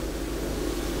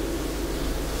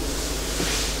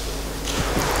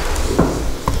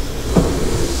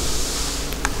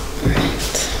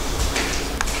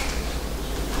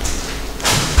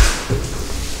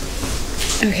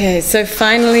 Okay, so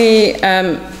finally,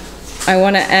 I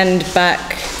want to end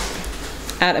back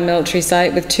at a military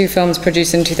site with two films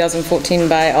produced in 2014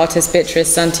 by artist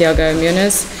Beatriz Santiago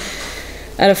Munoz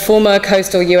at a former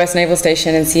coastal US naval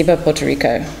station in Ciba, Puerto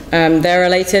Rico. They're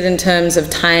related in terms of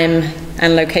time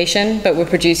and location, but were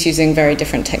produced using very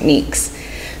different techniques.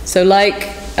 So like,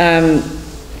 I'm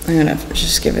going to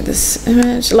just give it this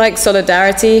image, like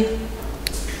Solidarity,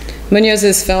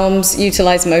 Munoz's films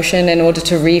utilize motion in order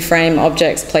to reframe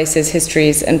objects, places,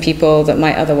 histories, and people that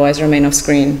might otherwise remain off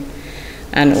screen.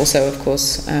 And also, of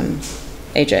course,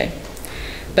 AJ.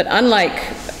 But unlike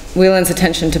Whelan's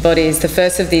attention to bodies, the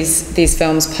first of these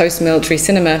films, post-military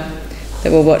cinema,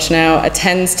 that we'll watch now,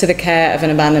 attends to the care of an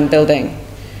abandoned building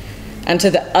and to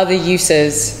the other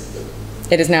uses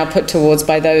it is now put towards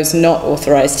by those not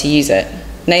authorized to use it,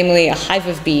 namely a hive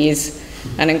of bees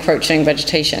and encroaching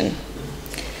vegetation.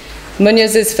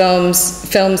 Munoz's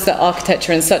films the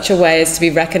architecture in such a way as to be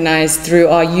recognized through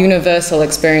our universal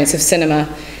experience of cinema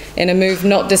in a move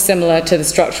not dissimilar to the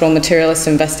structural materialist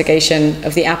investigation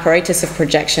of the apparatus of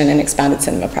projection in expanded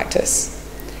cinema practice.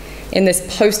 In this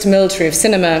post-military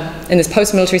cinema,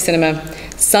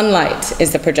 sunlight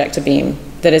is the projector beam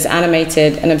that is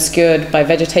animated and obscured by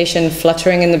vegetation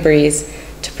fluttering in the breeze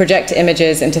to project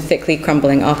images into thickly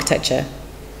crumbling architecture.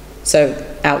 So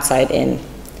outside in.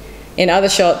 In other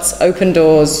shots, open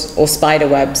doors or spider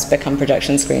webs become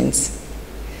projection screens.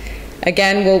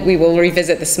 Again, we will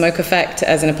revisit the smoke effect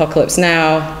as in Apocalypse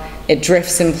Now. It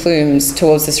drifts in plumes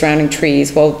towards the surrounding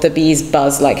trees while the bees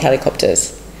buzz like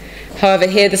helicopters. However,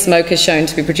 here the smoke is shown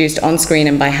to be produced on screen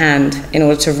and by hand in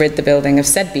order to rid the building of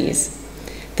said bees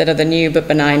that are the new but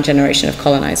benign generation of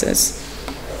colonizers.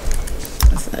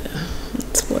 So,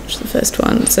 let's watch the first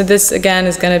one. So this, again,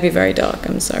 is going to be very dark.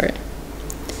 I'm sorry.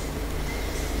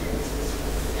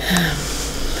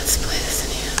 Let's play this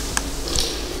in here.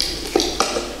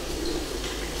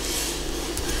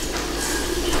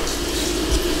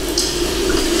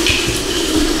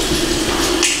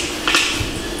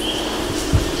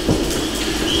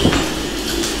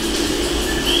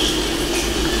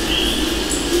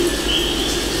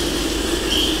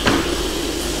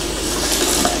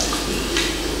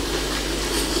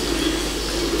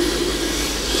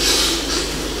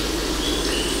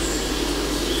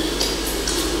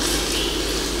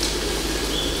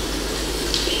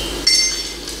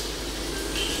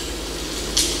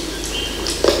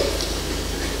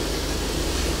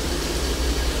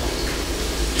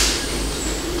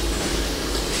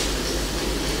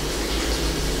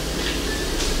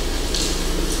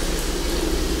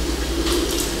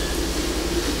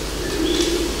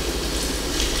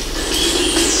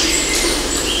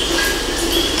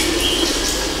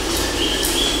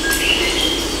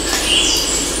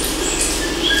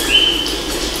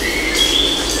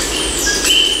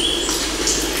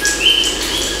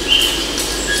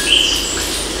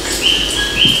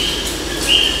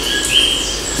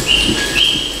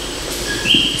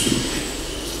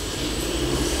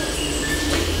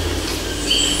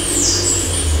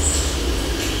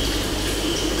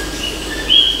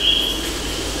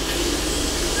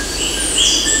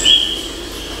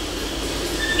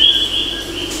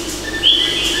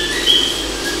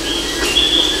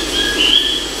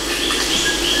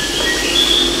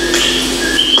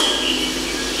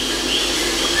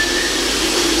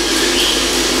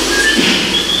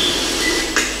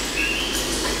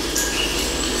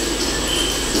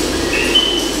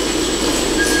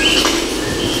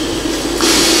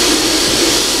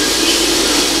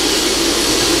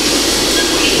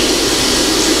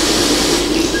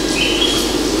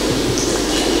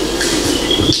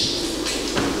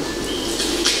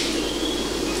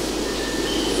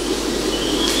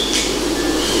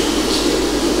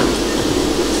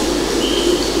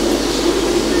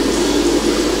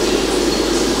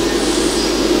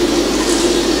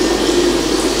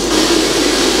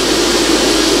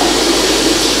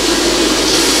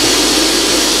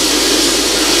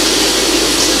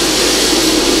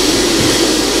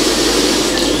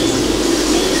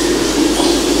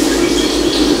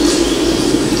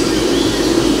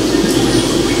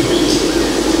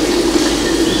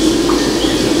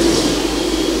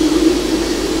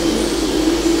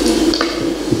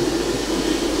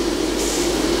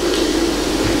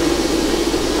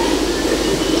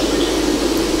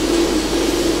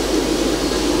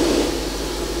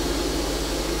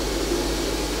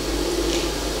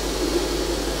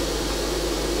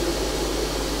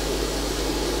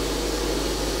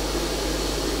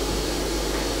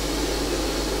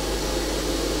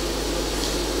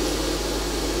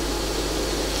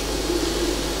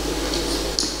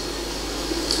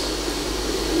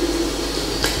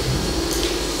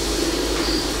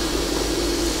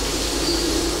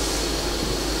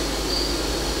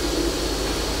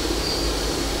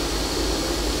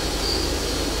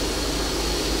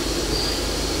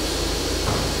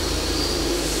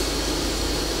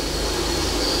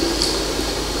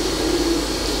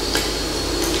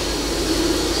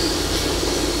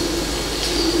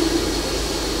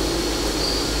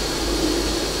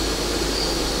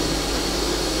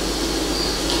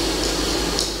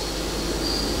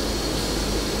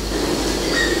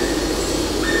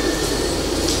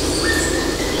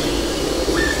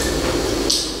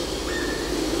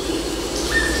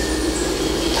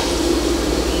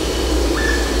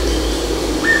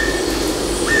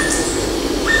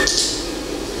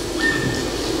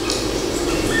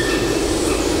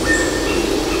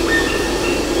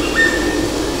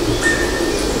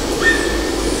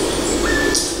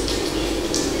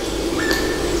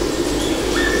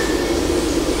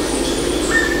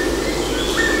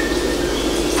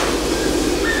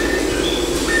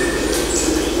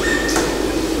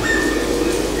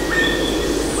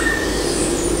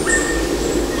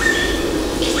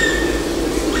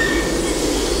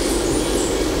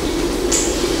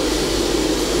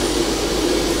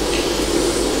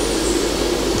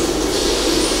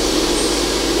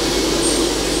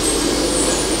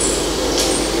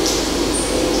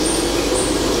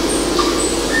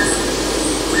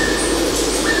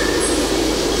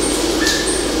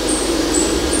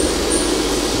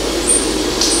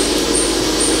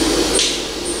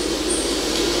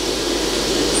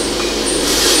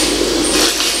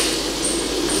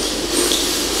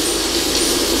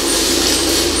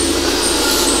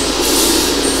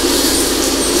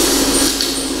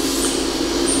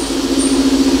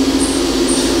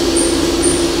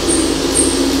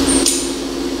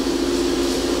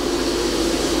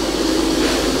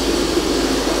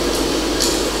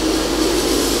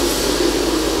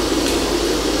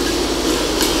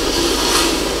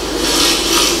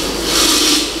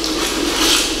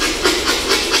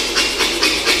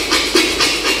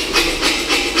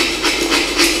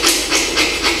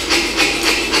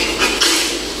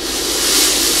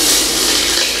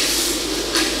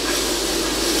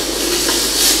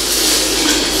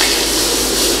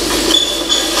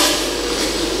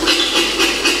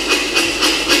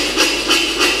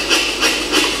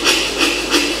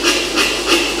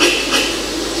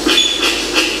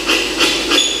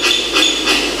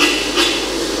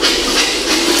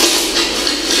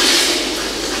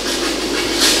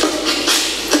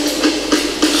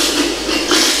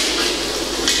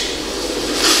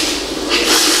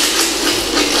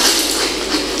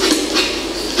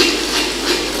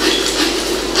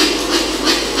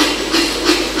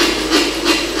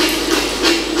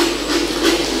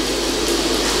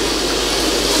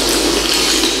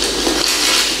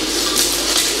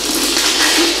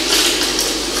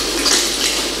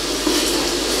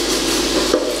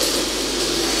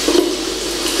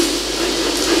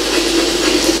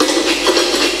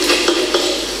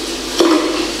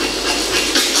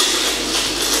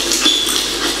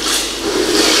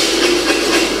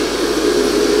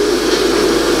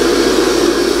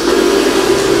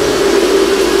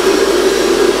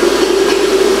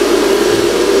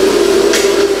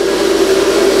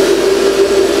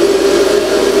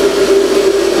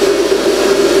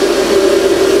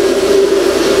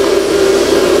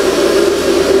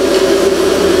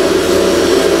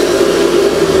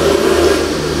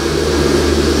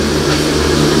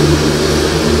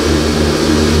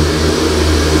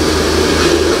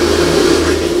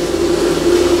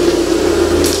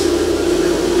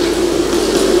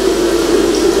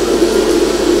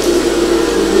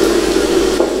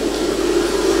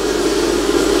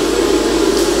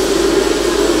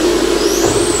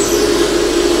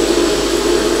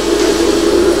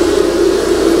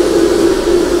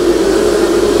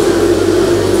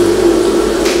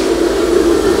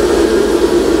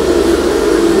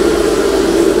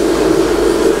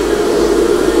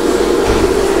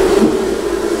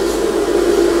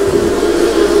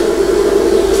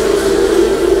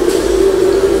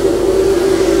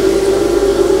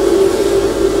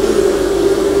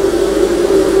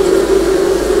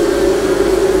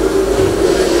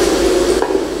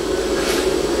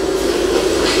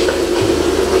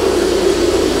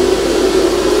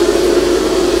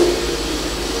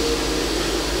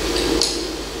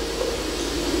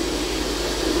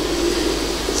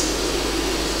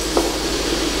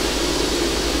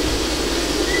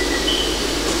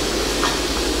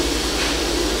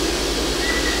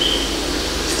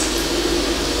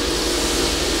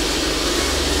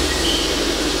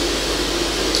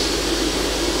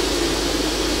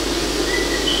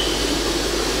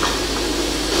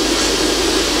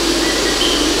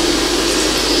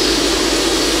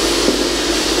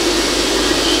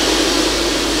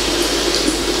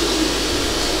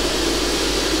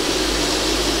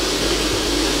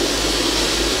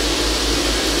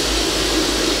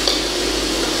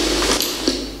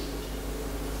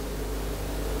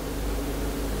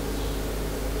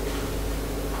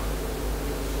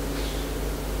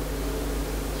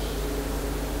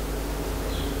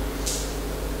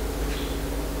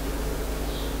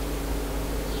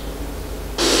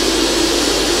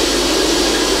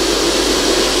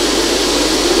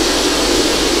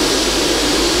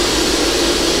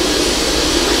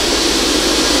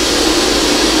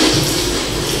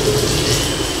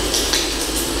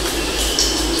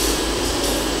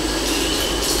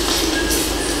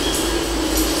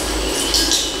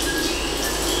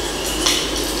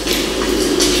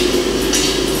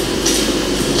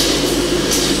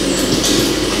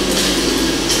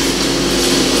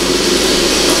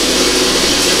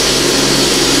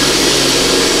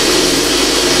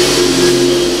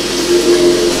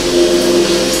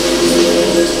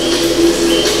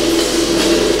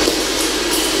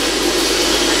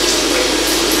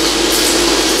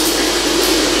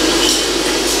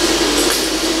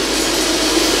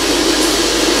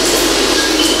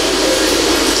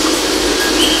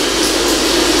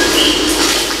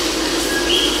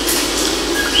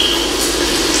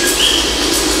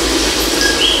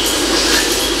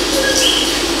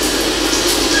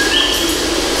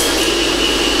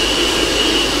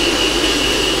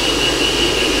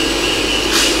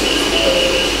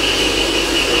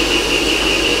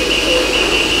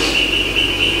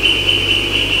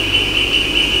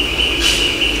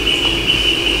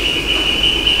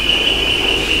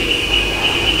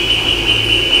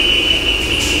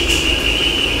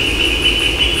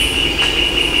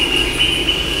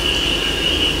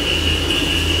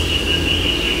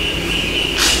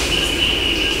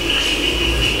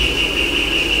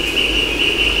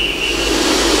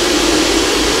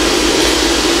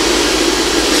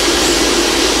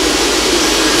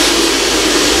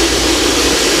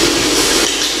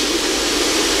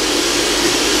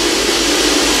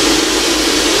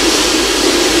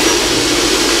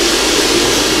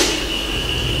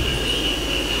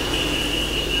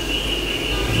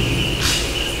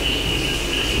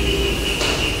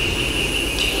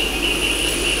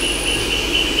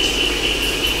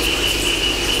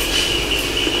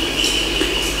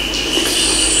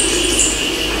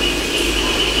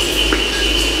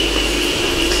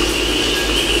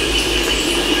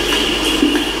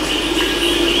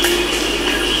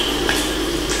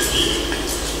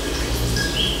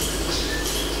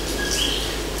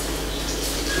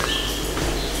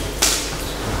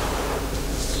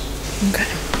 Okay.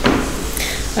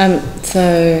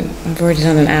 So I've already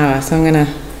done an hour, so I'm going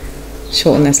to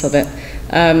shorten this a little bit.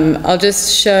 I'll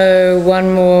just show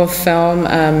one more film,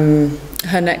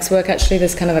 her next work actually,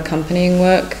 this kind of accompanying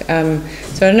work. So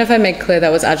I don't know if I made clear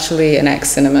that was actually an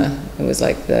ex-cinema. It was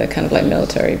like the kind of like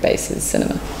military bases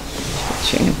cinema.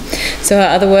 So her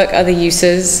other work, Other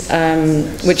Uses,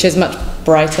 which is much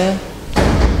brighter.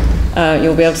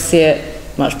 You'll be able to see it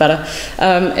much better,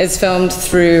 is filmed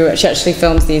through, she actually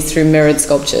films these through mirrored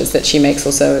sculptures that she makes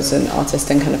also as an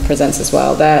artist and kind of presents as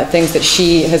well. They're things that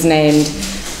she has named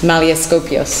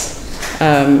malioscopios,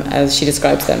 as she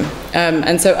describes them.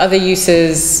 And so Other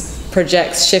Uses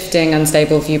projects shifting,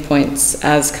 unstable viewpoints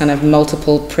as kind of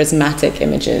multiple prismatic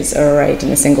images are arrayed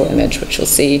in a single image, which you'll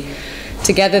see.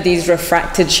 Together, these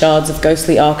refracted shards of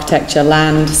ghostly architecture,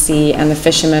 land, sea, and the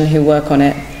fishermen who work on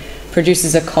it,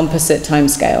 produces a composite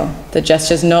timescale that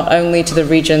gestures not only to the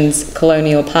region's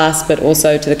colonial past, but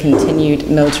also to the continued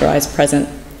militarized present.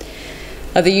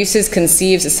 Other Uses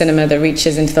conceives a cinema that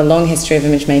reaches into the long history of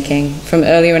image making, from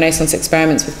early Renaissance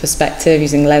experiments with perspective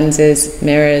using lenses,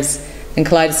 mirrors, and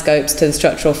kaleidoscopes to the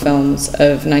structural films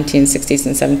of 1960s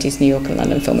and 70s New York and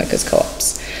London filmmakers'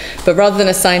 co-ops. But rather than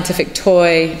a scientific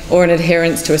toy or an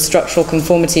adherence to a structural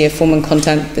conformity of form and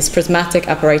content, this prismatic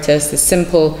apparatus, this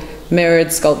simple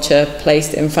mirrored sculpture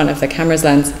placed in front of the camera's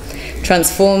lens,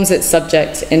 transforms its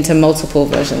subject into multiple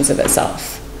versions of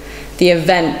itself. The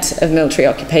event of military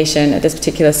occupation at this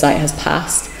particular site has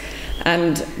passed,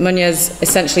 and Muñoz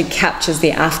essentially captures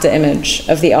the after image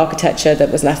of the architecture that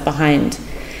was left behind,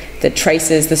 that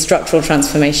traces the structural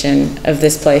transformation of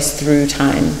this place through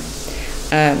time.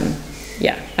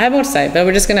 Yeah, I have more to say, but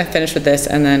we're just going to finish with this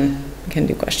and then we can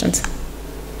do questions.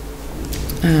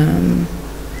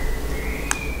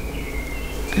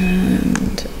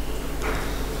 And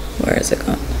where is it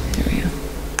gone? Here we go.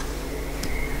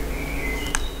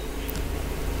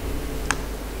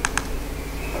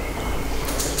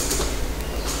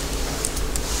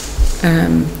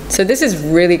 So this is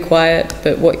really quiet,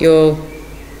 but what you'll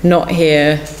not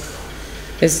hear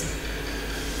is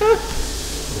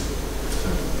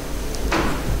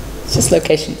it's just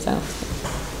location sound.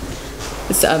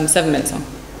 It's 7 minutes long.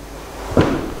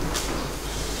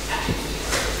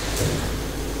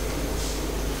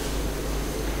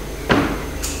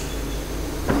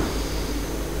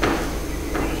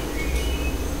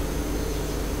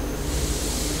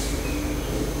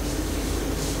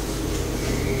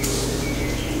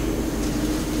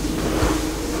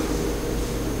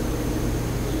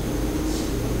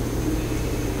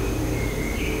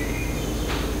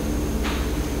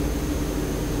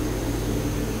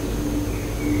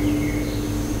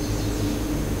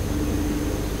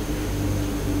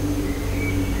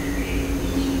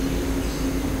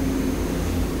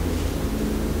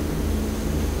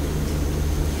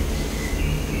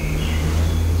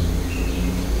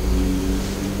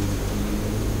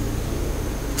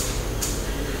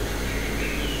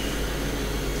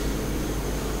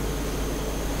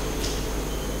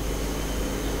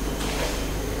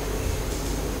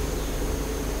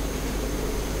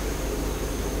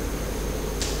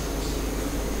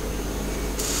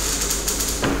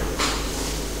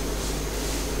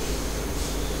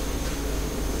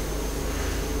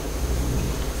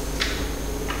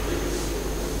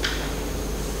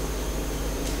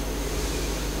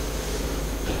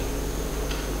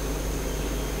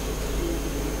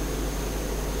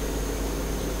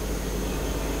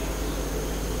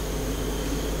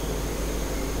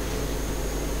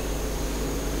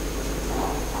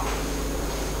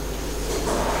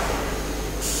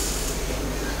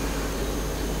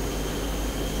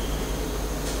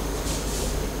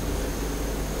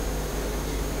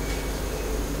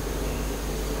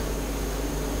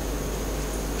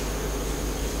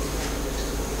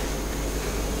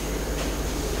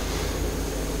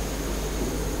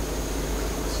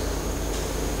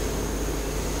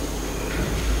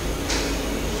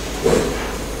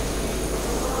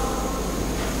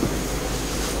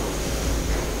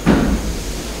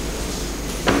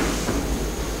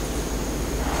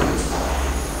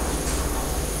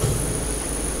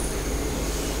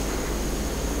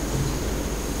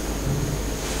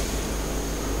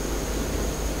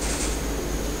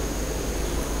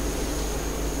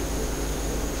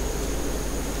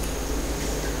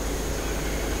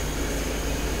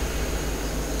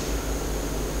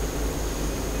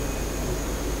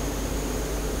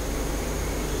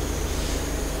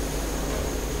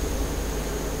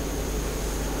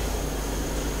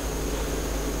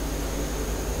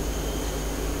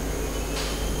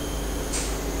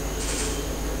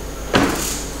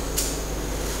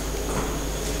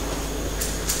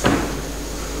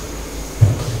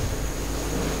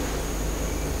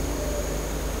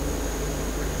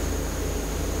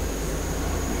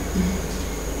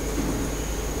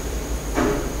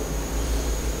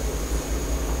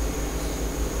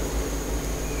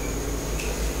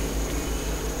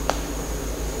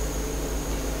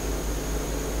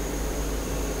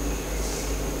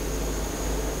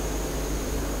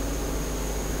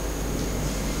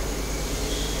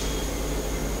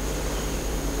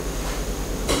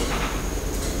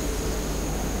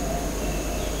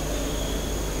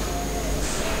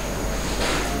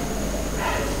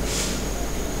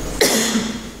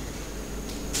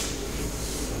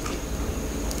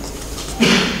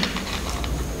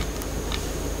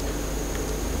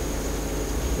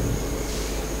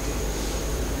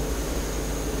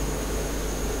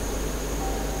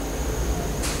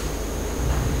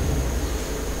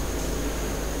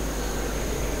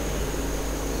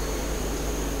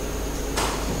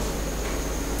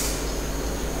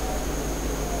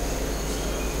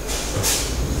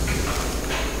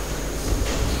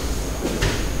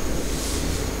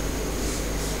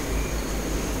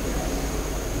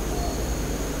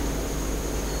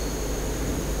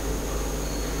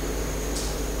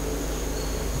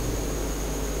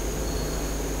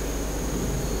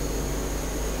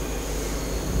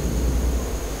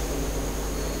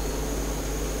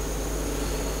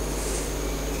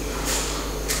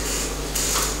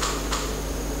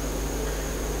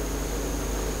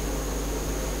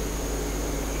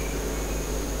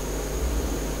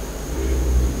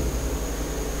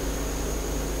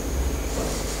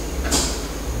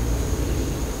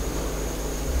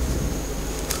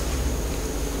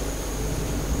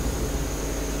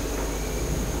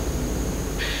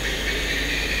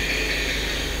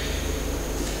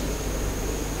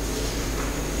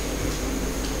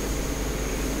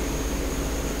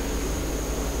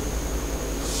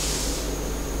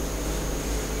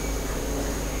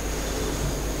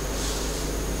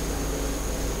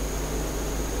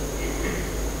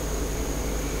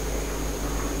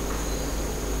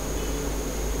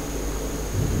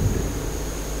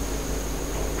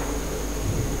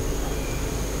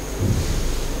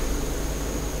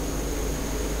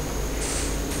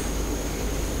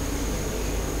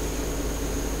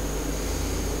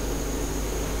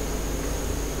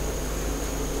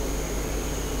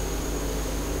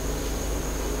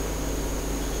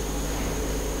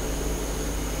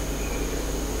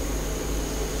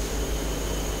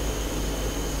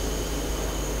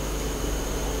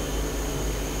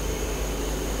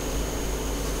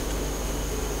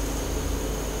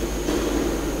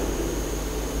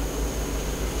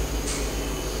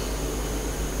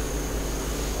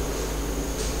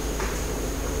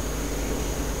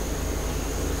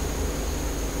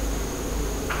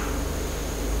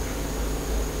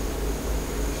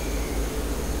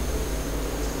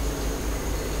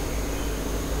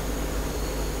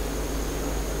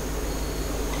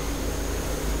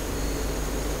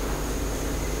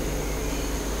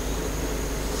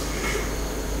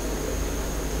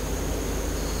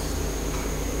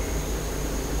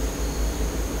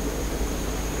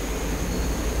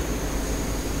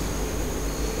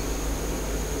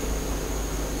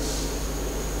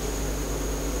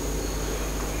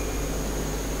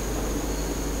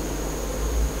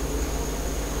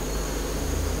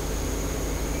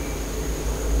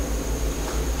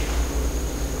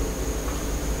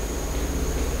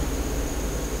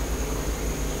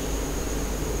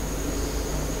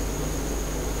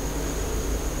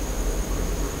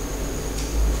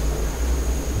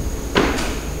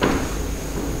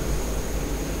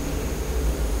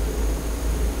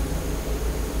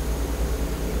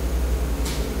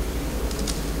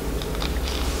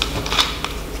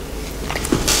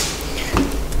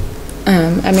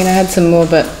 I mean, I had some more,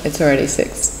 but it's already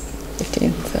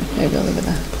 6:15, so maybe I'll leave it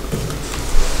there.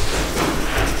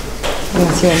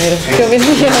 Unless you want me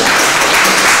to.